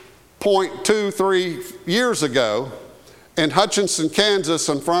 48.23 years ago in Hutchinson, Kansas,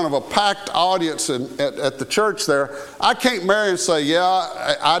 in front of a packed audience at the church there. I can't marry and say,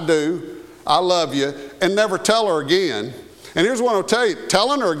 yeah, I do. I love you, and never tell her again. And here's what I'll tell you,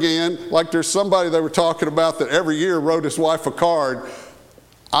 telling her again, like there's somebody they were talking about that every year wrote his wife a card,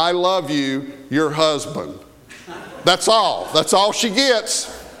 I love you, your husband. That's all. That's all she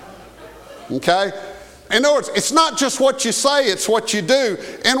gets. Okay? In other words, it's not just what you say, it's what you do.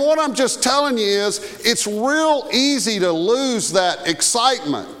 And what I'm just telling you is, it's real easy to lose that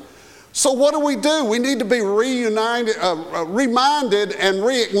excitement. So what do? We need to be reminded and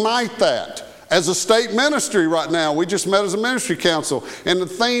reignite that. As a state ministry right now, we just met as a ministry council, and the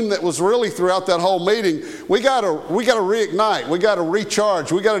theme that was really throughout that whole meeting, we got to reignite, we got to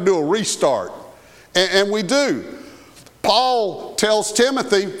recharge, we got to do a restart, and we do. Paul tells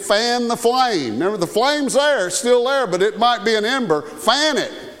Timothy, fan the flame. Remember, the flame's there, it's still there, but it might be an ember. Fan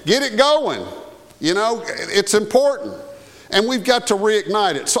it, get it going. You know, it's important. And we've got to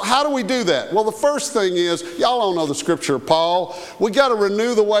reignite it. So how do we do that? Well, the first thing is, y'all all know the scripture of Paul, we got to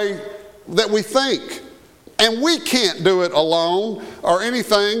renew the way that we think. And we can't do it alone or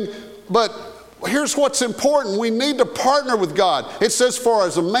anything, but here's what's important. We need to partner with God. It says, for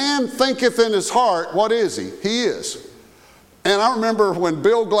as a man thinketh in his heart, what is he? He is. And I remember when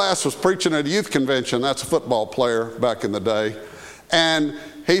Bill Glass was preaching at a youth convention, that's a football player back in the day, and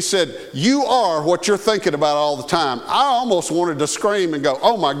he said, you are what you're thinking about all the time. I almost wanted to scream and go,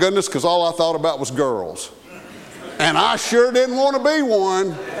 oh my goodness, because all I thought about was girls. And I sure didn't want to be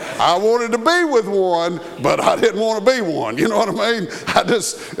one. I wanted to be with one, but I didn't want to be one. You know what I mean?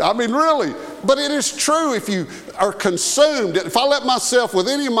 I mean, really. But it is true if you are consumed. If I let myself with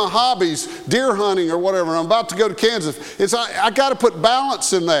any of my hobbies, deer hunting or whatever, and I'm about to go to Kansas, I got to put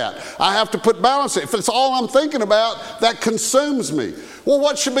balance in that. I have to put balance in it. If it's all I'm thinking about, that consumes me. Well,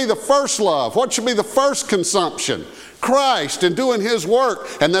 what should be the first love? What should be the first consumption? Christ and doing his work.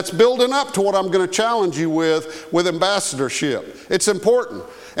 And that's building up to what I'm going to challenge you with ambassadorship. It's important.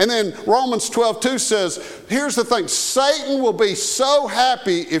 And then Romans 12:2 says, here's the thing, Satan will be so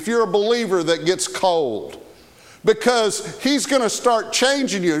happy if you're a believer that gets cold, because he's going to start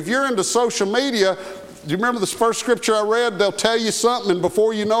changing you. If you're into social media, do you remember this first scripture I read? They'll tell you something, and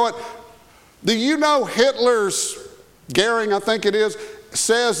before you know it, do you know Hitler's, Goering I think it is,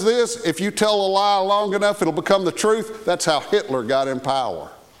 says this, if you tell a lie long enough, it'll become the truth. That's how Hitler got in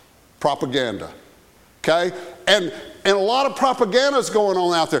power. Propaganda. Okay? And a lot of propaganda is going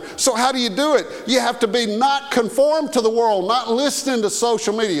on out there. So how do you do it? You have to be not conformed to the world, not listening to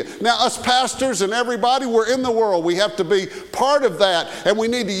social media. Now, us pastors and everybody, we're in the world. We have to be part of that, and we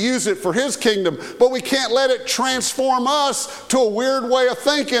need to use it for his kingdom. But we can't let it transform us to a weird way of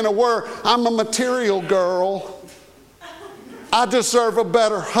thinking, of where I'm a material girl. I deserve a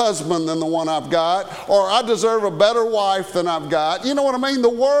better husband than the one I've got, or I deserve a better wife than I've got. You know what I mean? The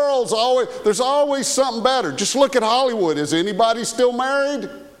world's there's always something better. Just look at Hollywood. Is anybody still married?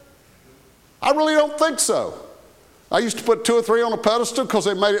 I really don't think so. I used to put 2 or 3 on a pedestal because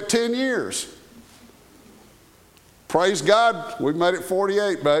they made it 10 years. Praise God, we made it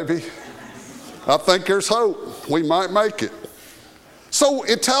 48, baby. I think there's hope. We might make it. So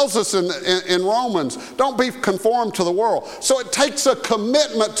it tells us in Romans, don't be conformed to the world. So it takes a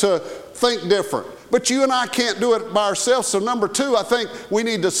commitment to think different. But you and I can't do it by ourselves. So number two, I think we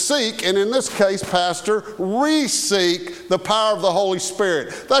need to seek, and in this case, Pastor, re-seek the power of the Holy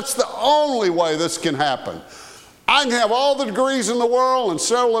Spirit. That's the only way this can happen. I can have all the degrees in the world, and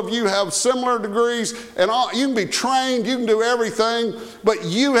several of you have similar degrees, and you can be trained, you can do everything, but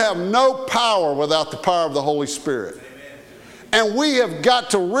you have no power without the power of the Holy Spirit. And we have got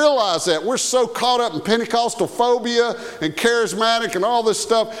to realize that. We're so caught up in Pentecostal phobia and charismatic and all this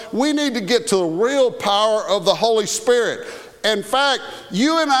stuff. We need to get to the real power of the Holy Spirit. In fact,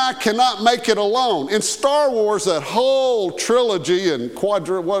 you and I cannot make it alone. In Star Wars, that whole trilogy and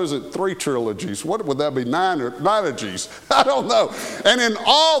three trilogies? What would that be, nineages? I don't know. And in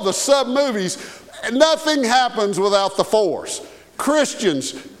all the sub-movies, nothing happens without the Force.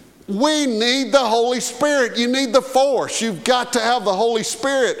 Christians, we need the Holy Spirit. You need the force. You've got to have the Holy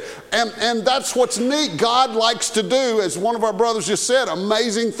Spirit. And that's what's neat. God likes to do, as one of our brothers just said,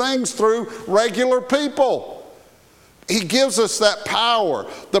 amazing things through regular people. He gives us that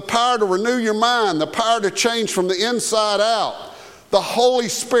power, the power to renew your mind, the power to change from the inside out. The Holy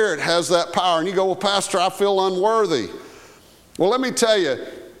Spirit has that power. And you go, well, Pastor, I feel unworthy. Well, let me tell you,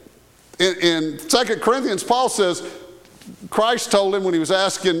 in 2 Corinthians, Paul says, Christ told him when he was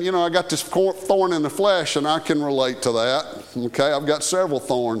asking, I got this thorn in the flesh, and I can relate to that. Okay, I've got several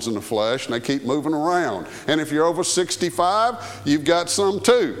thorns in the flesh, and they keep moving around. And if you're over 65, you've got some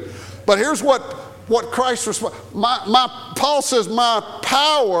too. But here's what Christ responds. Paul says, my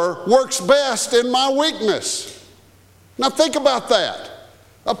power works best in my weakness. Now think about that.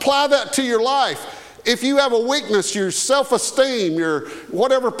 Apply that to your life. If you have a weakness, your self-esteem, your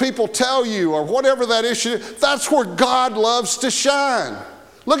whatever people tell you or whatever that issue, that's where God loves to shine.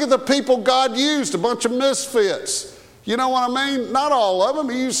 Look at the people God used, a bunch of misfits. You know what I mean? Not all of them.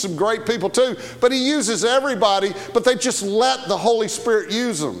 He used some great people too. But he uses everybody, but they just let the Holy Spirit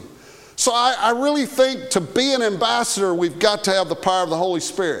use them. So I really think to be an ambassador, we've got to have the power of the Holy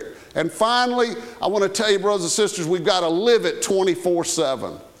Spirit. And finally, I want to tell you, brothers and sisters, we've got to live it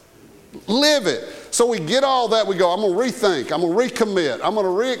 24/7. Live it. So we get all that, we go, I'm going to rethink, I'm going to recommit, I'm going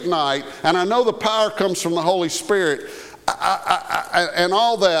to reignite, and I know the power comes from the Holy Spirit and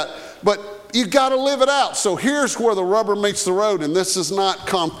all that, but you got to live it out. So here's where the rubber meets the road, and this is not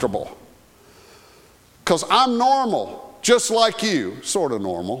comfortable. Because I'm normal, just like you, sort of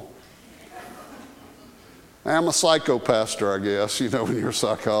normal. I'm a psycho pastor, I guess, when you're a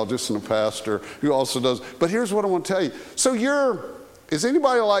psychologist and a pastor who also does. But here's what I want to tell you. So is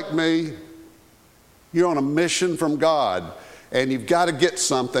anybody like me? You're on a mission from God, and you've got to get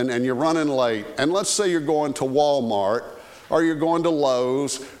something, and you're running late. And let's say you're going to Walmart, or you're going to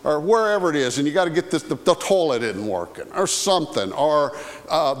Lowe's, or wherever it is, and you got to get this, the toilet isn't working, or something, or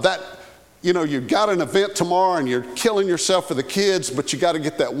you've got an event tomorrow, and you're killing yourself for the kids, but you got to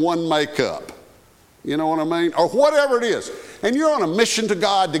get that one makeup. You know what I mean? Or whatever it is. And you're on a mission to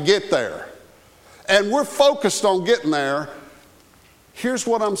God to get there. And we're focused on getting there. Here's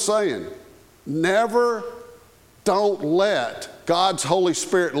what I'm saying. Don't let God's Holy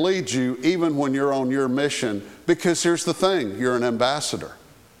Spirit lead you even when you're on your mission, because here's the thing, you're an ambassador.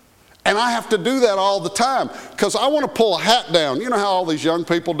 And I have to do that all the time because I want to pull a hat down. You know how all these young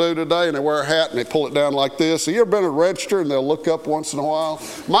people do today, and they wear a hat and they pull it down like this? Have you ever been at a register and they'll look up once in a while?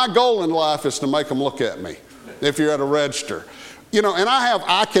 My goal in life is to make them look at me if you're at a register. And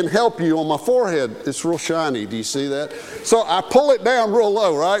I can help you on my forehead. It's real shiny. Do you see that? So I pull it down real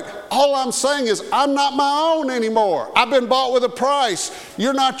low, right? All I'm saying is I'm not my own anymore. I've been bought with a price.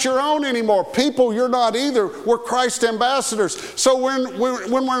 You're not your own anymore. People, you're not either. We're Christ ambassadors. So when we're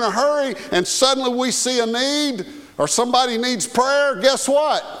in a hurry and suddenly we see a need or somebody needs prayer, guess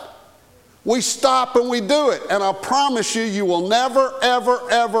what? We stop and we do it. And I promise you, you will never, ever,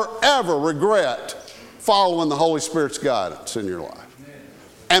 ever, ever regret following the Holy Spirit's guidance in your life.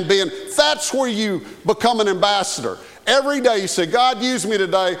 And that's where you become an ambassador. Every day you say, God, use me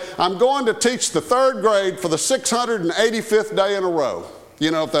today. I'm going to teach the 3rd grade for the 685th day in a row.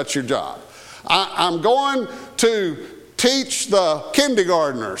 If that's your job. I'm going to teach the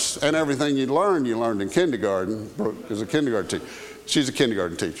kindergartners, and everything you learned in kindergarten. Brooke is a kindergarten teacher. She's a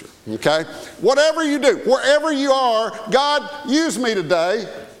kindergarten teacher, okay? Whatever you do, wherever you are, God, use me today.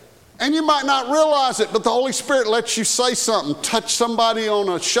 And you might not realize it, but the Holy Spirit lets you say something, touch somebody on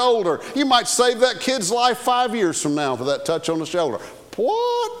a shoulder. You might save that kid's life 5 years from now for that touch on the shoulder.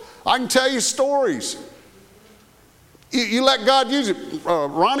 What? I can tell you stories. You let God use it.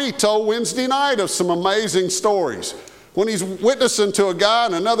 Ronnie told Wednesday night of some amazing stories. When he's witnessing to a guy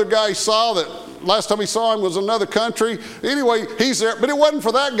and another guy he saw that last time he saw him was another country. Anyway, he's there. But it wasn't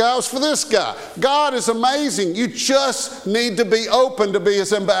for that guy. It was for this guy. God is amazing. You just need to be open to be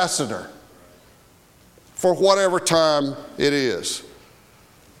his ambassador for whatever time it is.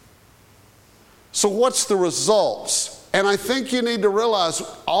 So what's the results? And I think you need to realize,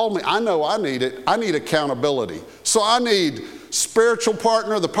 I know I need it. I need accountability. So I need spiritual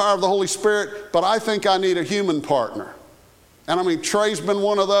partner, the power of the Holy Spirit, but I think I need a human partner. And I mean, Trey's been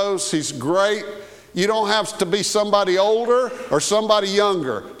one of those. He's great. You don't have to be somebody older or somebody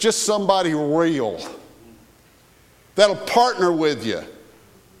younger, just somebody real that'll partner with you.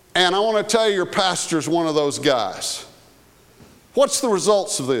 And I want to tell you, your pastor's one of those guys. What's the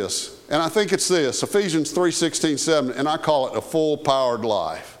results of this? And I think it's this, Ephesians 3:16-17, and I call it a full-powered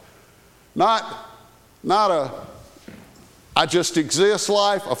life. Not a I just exist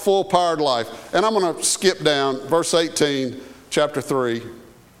life, a full-powered life. And I'm going to skip down, verse 18, chapter 3.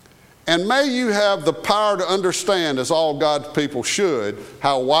 And may you have the power to understand, as all God's people should,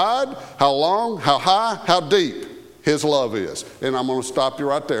 how wide, how long, how high, how deep his love is. And I'm going to stop you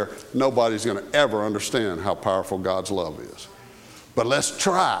right there. Nobody's going to ever understand how powerful God's love is. But let's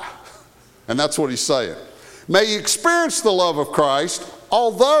try. And that's what he's saying. May you experience the love of Christ,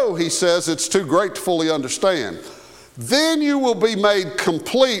 although he says it's too great to fully understand. Then you will be made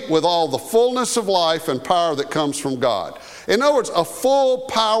complete with all the fullness of life and power that comes from God. In other words, a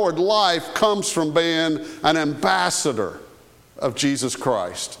full-powered life comes from being an ambassador of Jesus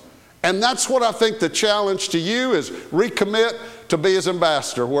Christ. And that's what I think the challenge to you is: recommit to be his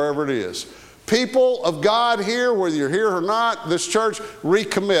ambassador wherever it is. People of God here, whether you're here or not, this church,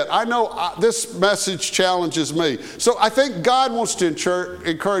 recommit. I know this message challenges me. So I think God wants to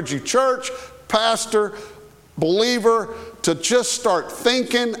encourage you, church, pastor, believer, to just start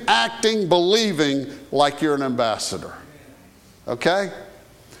thinking, acting, believing like you're an ambassador. Okay?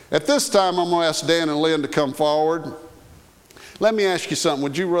 At this time, I'm going to ask Dan and Lynn to come forward. Let me ask you something.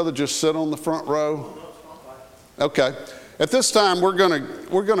 Would you rather just sit on the front row? Okay. At this time, we're going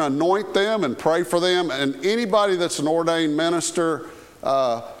to anoint them and pray for them. And anybody that's an ordained minister,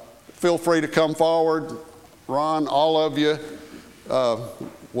 feel free to come forward. Ron, all of you.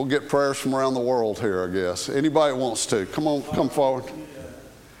 We'll get prayers from around the world here, I guess. Anybody that wants to. Come on, come forward.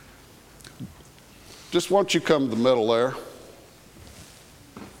 Just why don't you come to the middle there.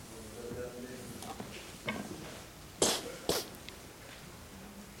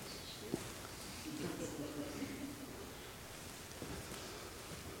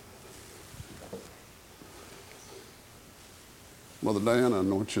 Mother Dan, I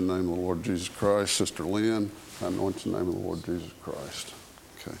anoint you in the name of the Lord Jesus Christ. Sister Lynn, I anoint you in the name of the Lord Jesus Christ.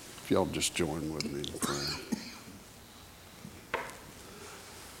 Okay, if y'all just join with me in prayer.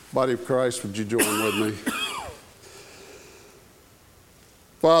 Body of Christ, would you join with me?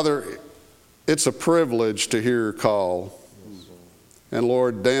 Father, it's a privilege to hear your call. And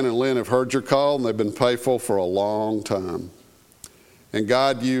Lord, Dan and Lynn have heard your call, and they've been faithful for a long time. And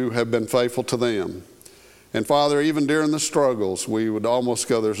God, you have been faithful to them. And Father, even during the struggles, we would almost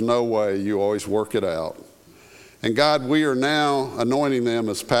go, there's no way, you always work it out. And God, we are now anointing them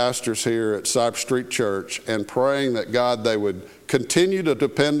as pastors here at Cypress Street Church and praying that, God, they would continue to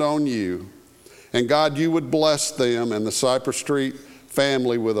depend on you. And God, you would bless them and the Cypress Street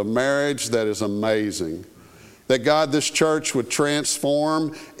family with a marriage that is amazing. That, God, this church would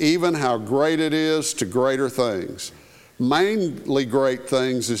transform even how great it is to greater things. Mainly great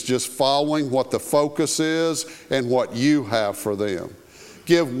things is just following what the focus is and what you have for them.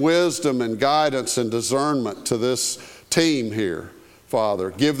 Give wisdom and guidance and discernment to this team here,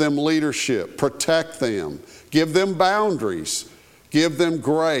 Father. Give them leadership. Protect them. Give them boundaries. Give them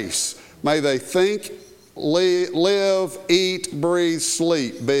grace. May they think, live, eat, breathe,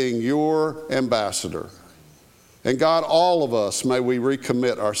 sleep, being your ambassador. And God, all of us, may we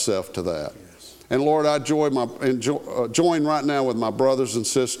recommit ourselves to that. And Lord, I join right now with my brothers and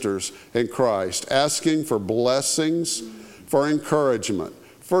sisters in Christ, asking for blessings, for encouragement,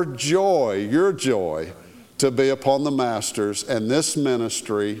 for joy, your joy, to be upon the masters and this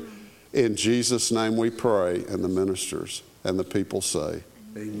ministry. In Jesus' name we pray, and the ministers and the people say,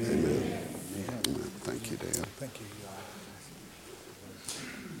 Amen. Amen. Amen. Thank you, Dan. Thank you.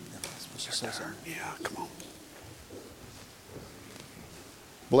 Yeah, come on.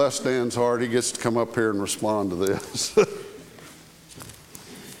 Bless Dan's heart. He gets to come up here and respond to this. How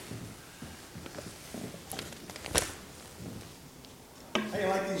do you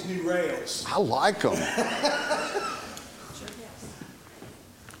like these new rails? I like them.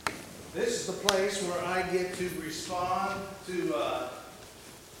 This is the place where I get to respond to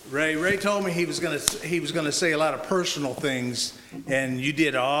Ray. Ray told me he was going to say a lot of personal things, and you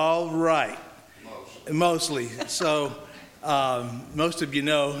did all right. Mostly. So most of you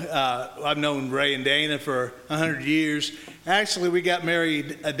know I've known Ray and Dana for 100 years. Actually, we got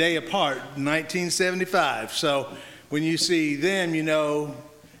married a day apart in 1975. So when you see them, you know,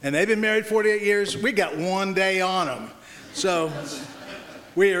 and they've been married 48 years. We got one day on them. So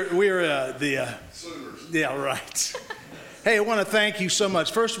we're yeah, right. Hey, I want to thank you so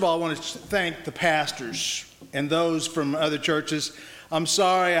much. First of all, I want to thank the pastors and those from other churches. I'm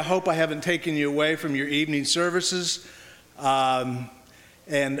sorry. I hope I haven't taken you away from your evening services. And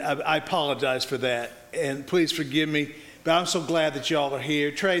I apologize for that. And please forgive me. But I'm so glad that y'all are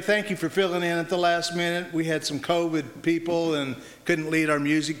here. Trey, thank you for filling in at the last minute. We had some COVID people and couldn't lead our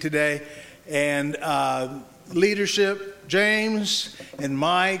music today. And leadership, James and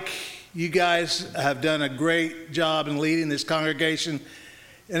Mike, you guys have done a great job in leading this congregation,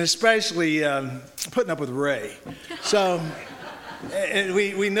 and especially putting up with Ray. So and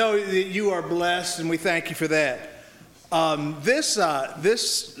we know that you are blessed, and we thank you for that.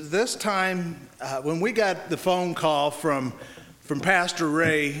 This time, when we got the phone call from Pastor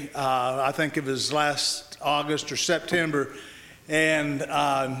Ray, I think it was last August or September,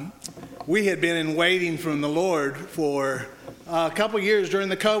 and we had been in waiting from the Lord for a couple of years during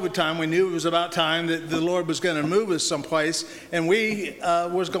the COVID time. We knew it was about time that the Lord was going to move us someplace, and we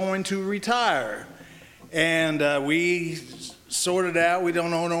was going to retire. And we sorted out, we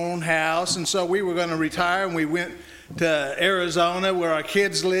don't own our own house, and so we were going to retire, and we went to Arizona where our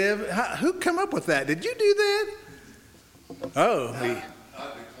kids live. Who come up with that? Did you do that? Oh, I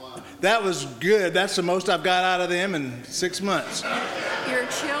declined. That was good. That's the most I've got out of them in 6 months. Your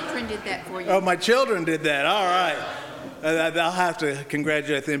children did that for you. Oh, my children did that. All right. I'll have to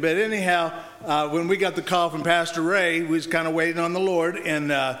congratulate them. But anyhow, when we got the call from Pastor Ray, we was kind of waiting on the Lord,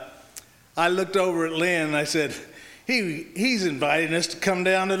 and I looked over at Lynn and I said, he's inviting us to come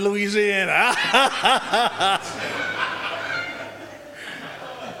down to Louisiana.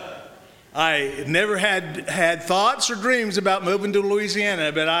 I never had thoughts or dreams about moving to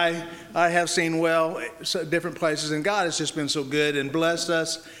Louisiana, but I have seen different places, and God has just been so good and blessed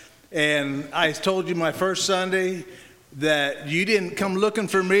us. And I told you my first Sunday that you didn't come looking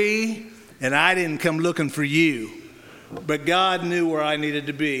for me, and I didn't come looking for you. But God knew where I needed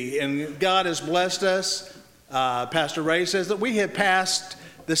to be, and God has blessed us. Pastor Ray says that we have passed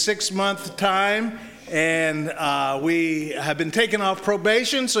the 6-month time, and we have been taken off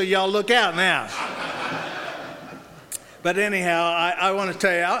probation, so y'all look out now. But anyhow, I want to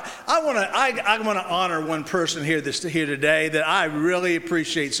tell you, I want to honor one person here today that I really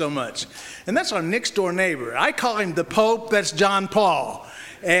appreciate so much, and that's our next door neighbor. I call him the Pope. That's John Paul,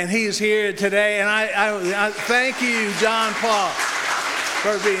 and he is here today. And I thank you, John Paul,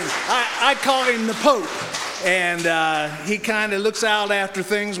 for being. I call him the Pope. And he kind of looks out after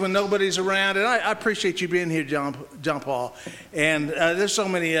things when nobody's around. And I appreciate you being here, John Paul. And there's so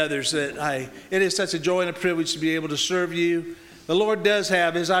many others that it is such a joy and a privilege to be able to serve you. The Lord does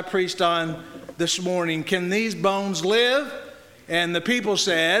have, as I preached on this morning, can these bones live? And the people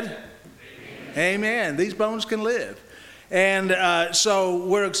said, Amen. These bones can live. And so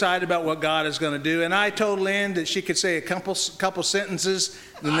we're excited about what God is going to do. And I told Lynn that she could say a couple sentences,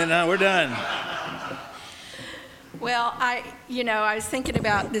 and then we're done. Well, I was thinking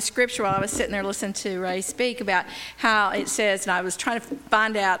about the scripture while I was sitting there listening to Ray speak about how it says, and I was trying to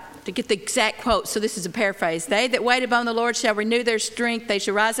find out to get the exact quote, so this is a paraphrase. They that wait upon the Lord shall renew their strength. They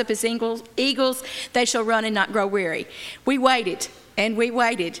shall rise up as eagles. They shall run and not grow weary. We waited, and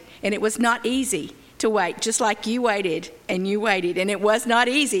it was not easy to wait, just like you waited, and it was not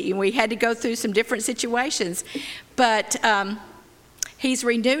easy, and we had to go through some different situations. But He's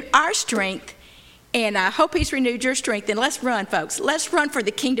renewed our strength. And I hope He's renewed your strength. And let's run, folks. Let's run for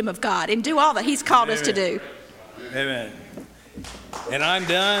the kingdom of God and do all that He's called us to do. Amen. And I'm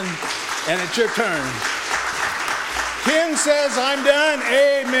done, and it's your turn. Ken says I'm done.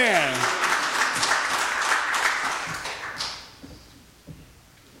 Amen.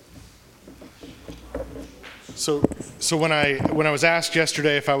 So when I was asked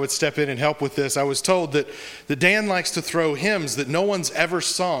yesterday if I would step in and help with this, I was told that Dan likes to throw hymns that no one's ever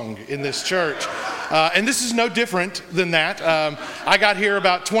sung in this church. And this is no different than that. I got here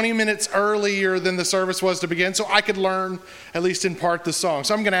about 20 minutes earlier than the service was to begin, so I could learn, at least in part, the song.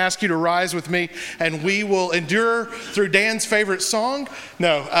 So I'm going to ask you to rise with me, and we will endure through Dan's favorite song.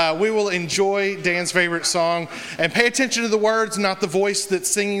 No, we will enjoy Dan's favorite song and pay attention to the words, not the voice that's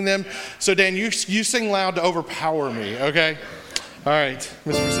singing them. So Dan, you sing loud to overpower me, okay? All right,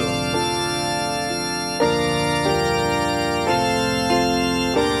 Miss Priscilla.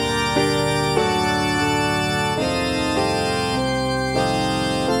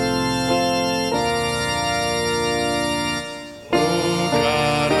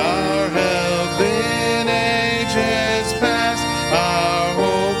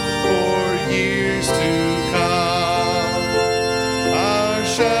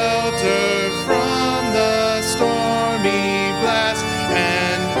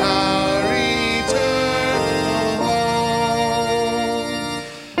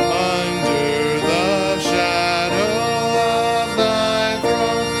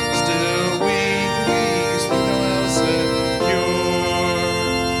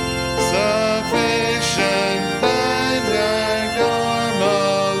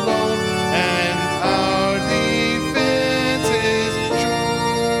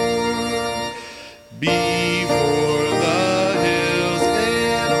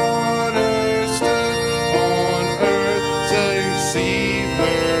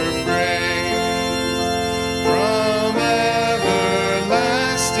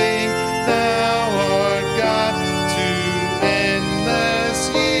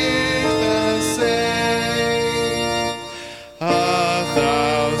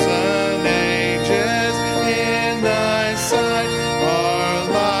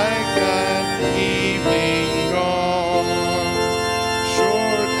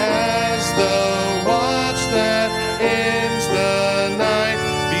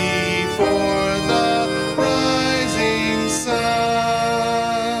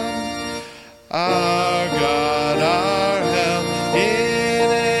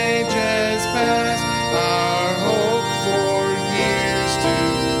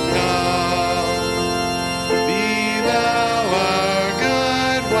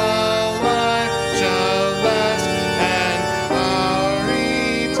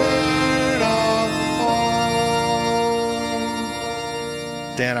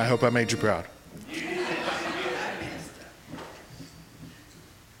 hope I made you proud.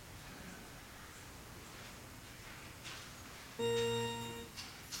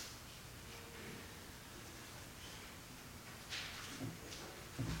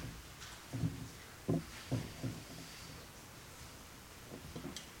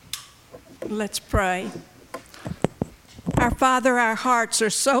 Let's pray. Our Father, our hearts are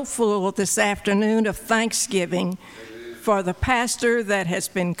so full this afternoon of thanksgiving for the pastor that has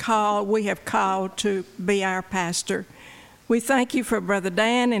been called, we have called to be our pastor. We thank you for Brother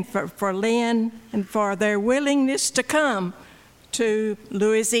Dan and for Lynn and for their willingness to come to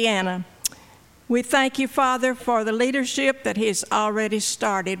Louisiana. We thank you, Father, for the leadership that he has already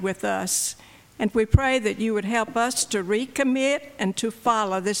started with us. And we pray that you would help us to recommit and to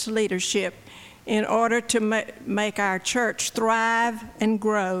follow this leadership in order to make our church thrive and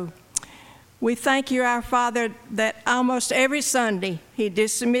grow. We thank you, our Father, that almost every Sunday he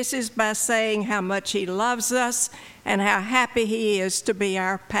dismisses by saying how much he loves us and how happy he is to be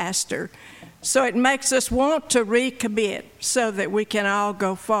our pastor. So it makes us want to recommit so that we can all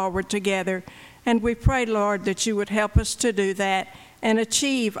go forward together. And we pray, Lord, that you would help us to do that and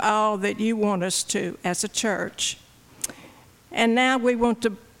achieve all that you want us to as a church. And now we want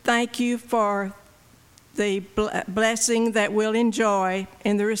to thank you for the blessing that we'll enjoy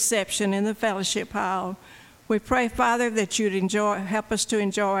in the reception in the fellowship hall. We pray, Father, that you'd help us to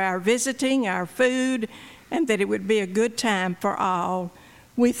enjoy our visiting, our food, and that it would be a good time for all.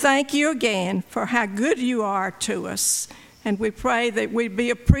 We thank you again for how good you are to us, and we pray that we'd be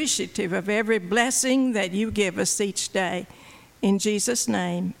appreciative of every blessing that you give us each day. In Jesus'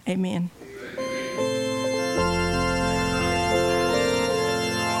 name, amen.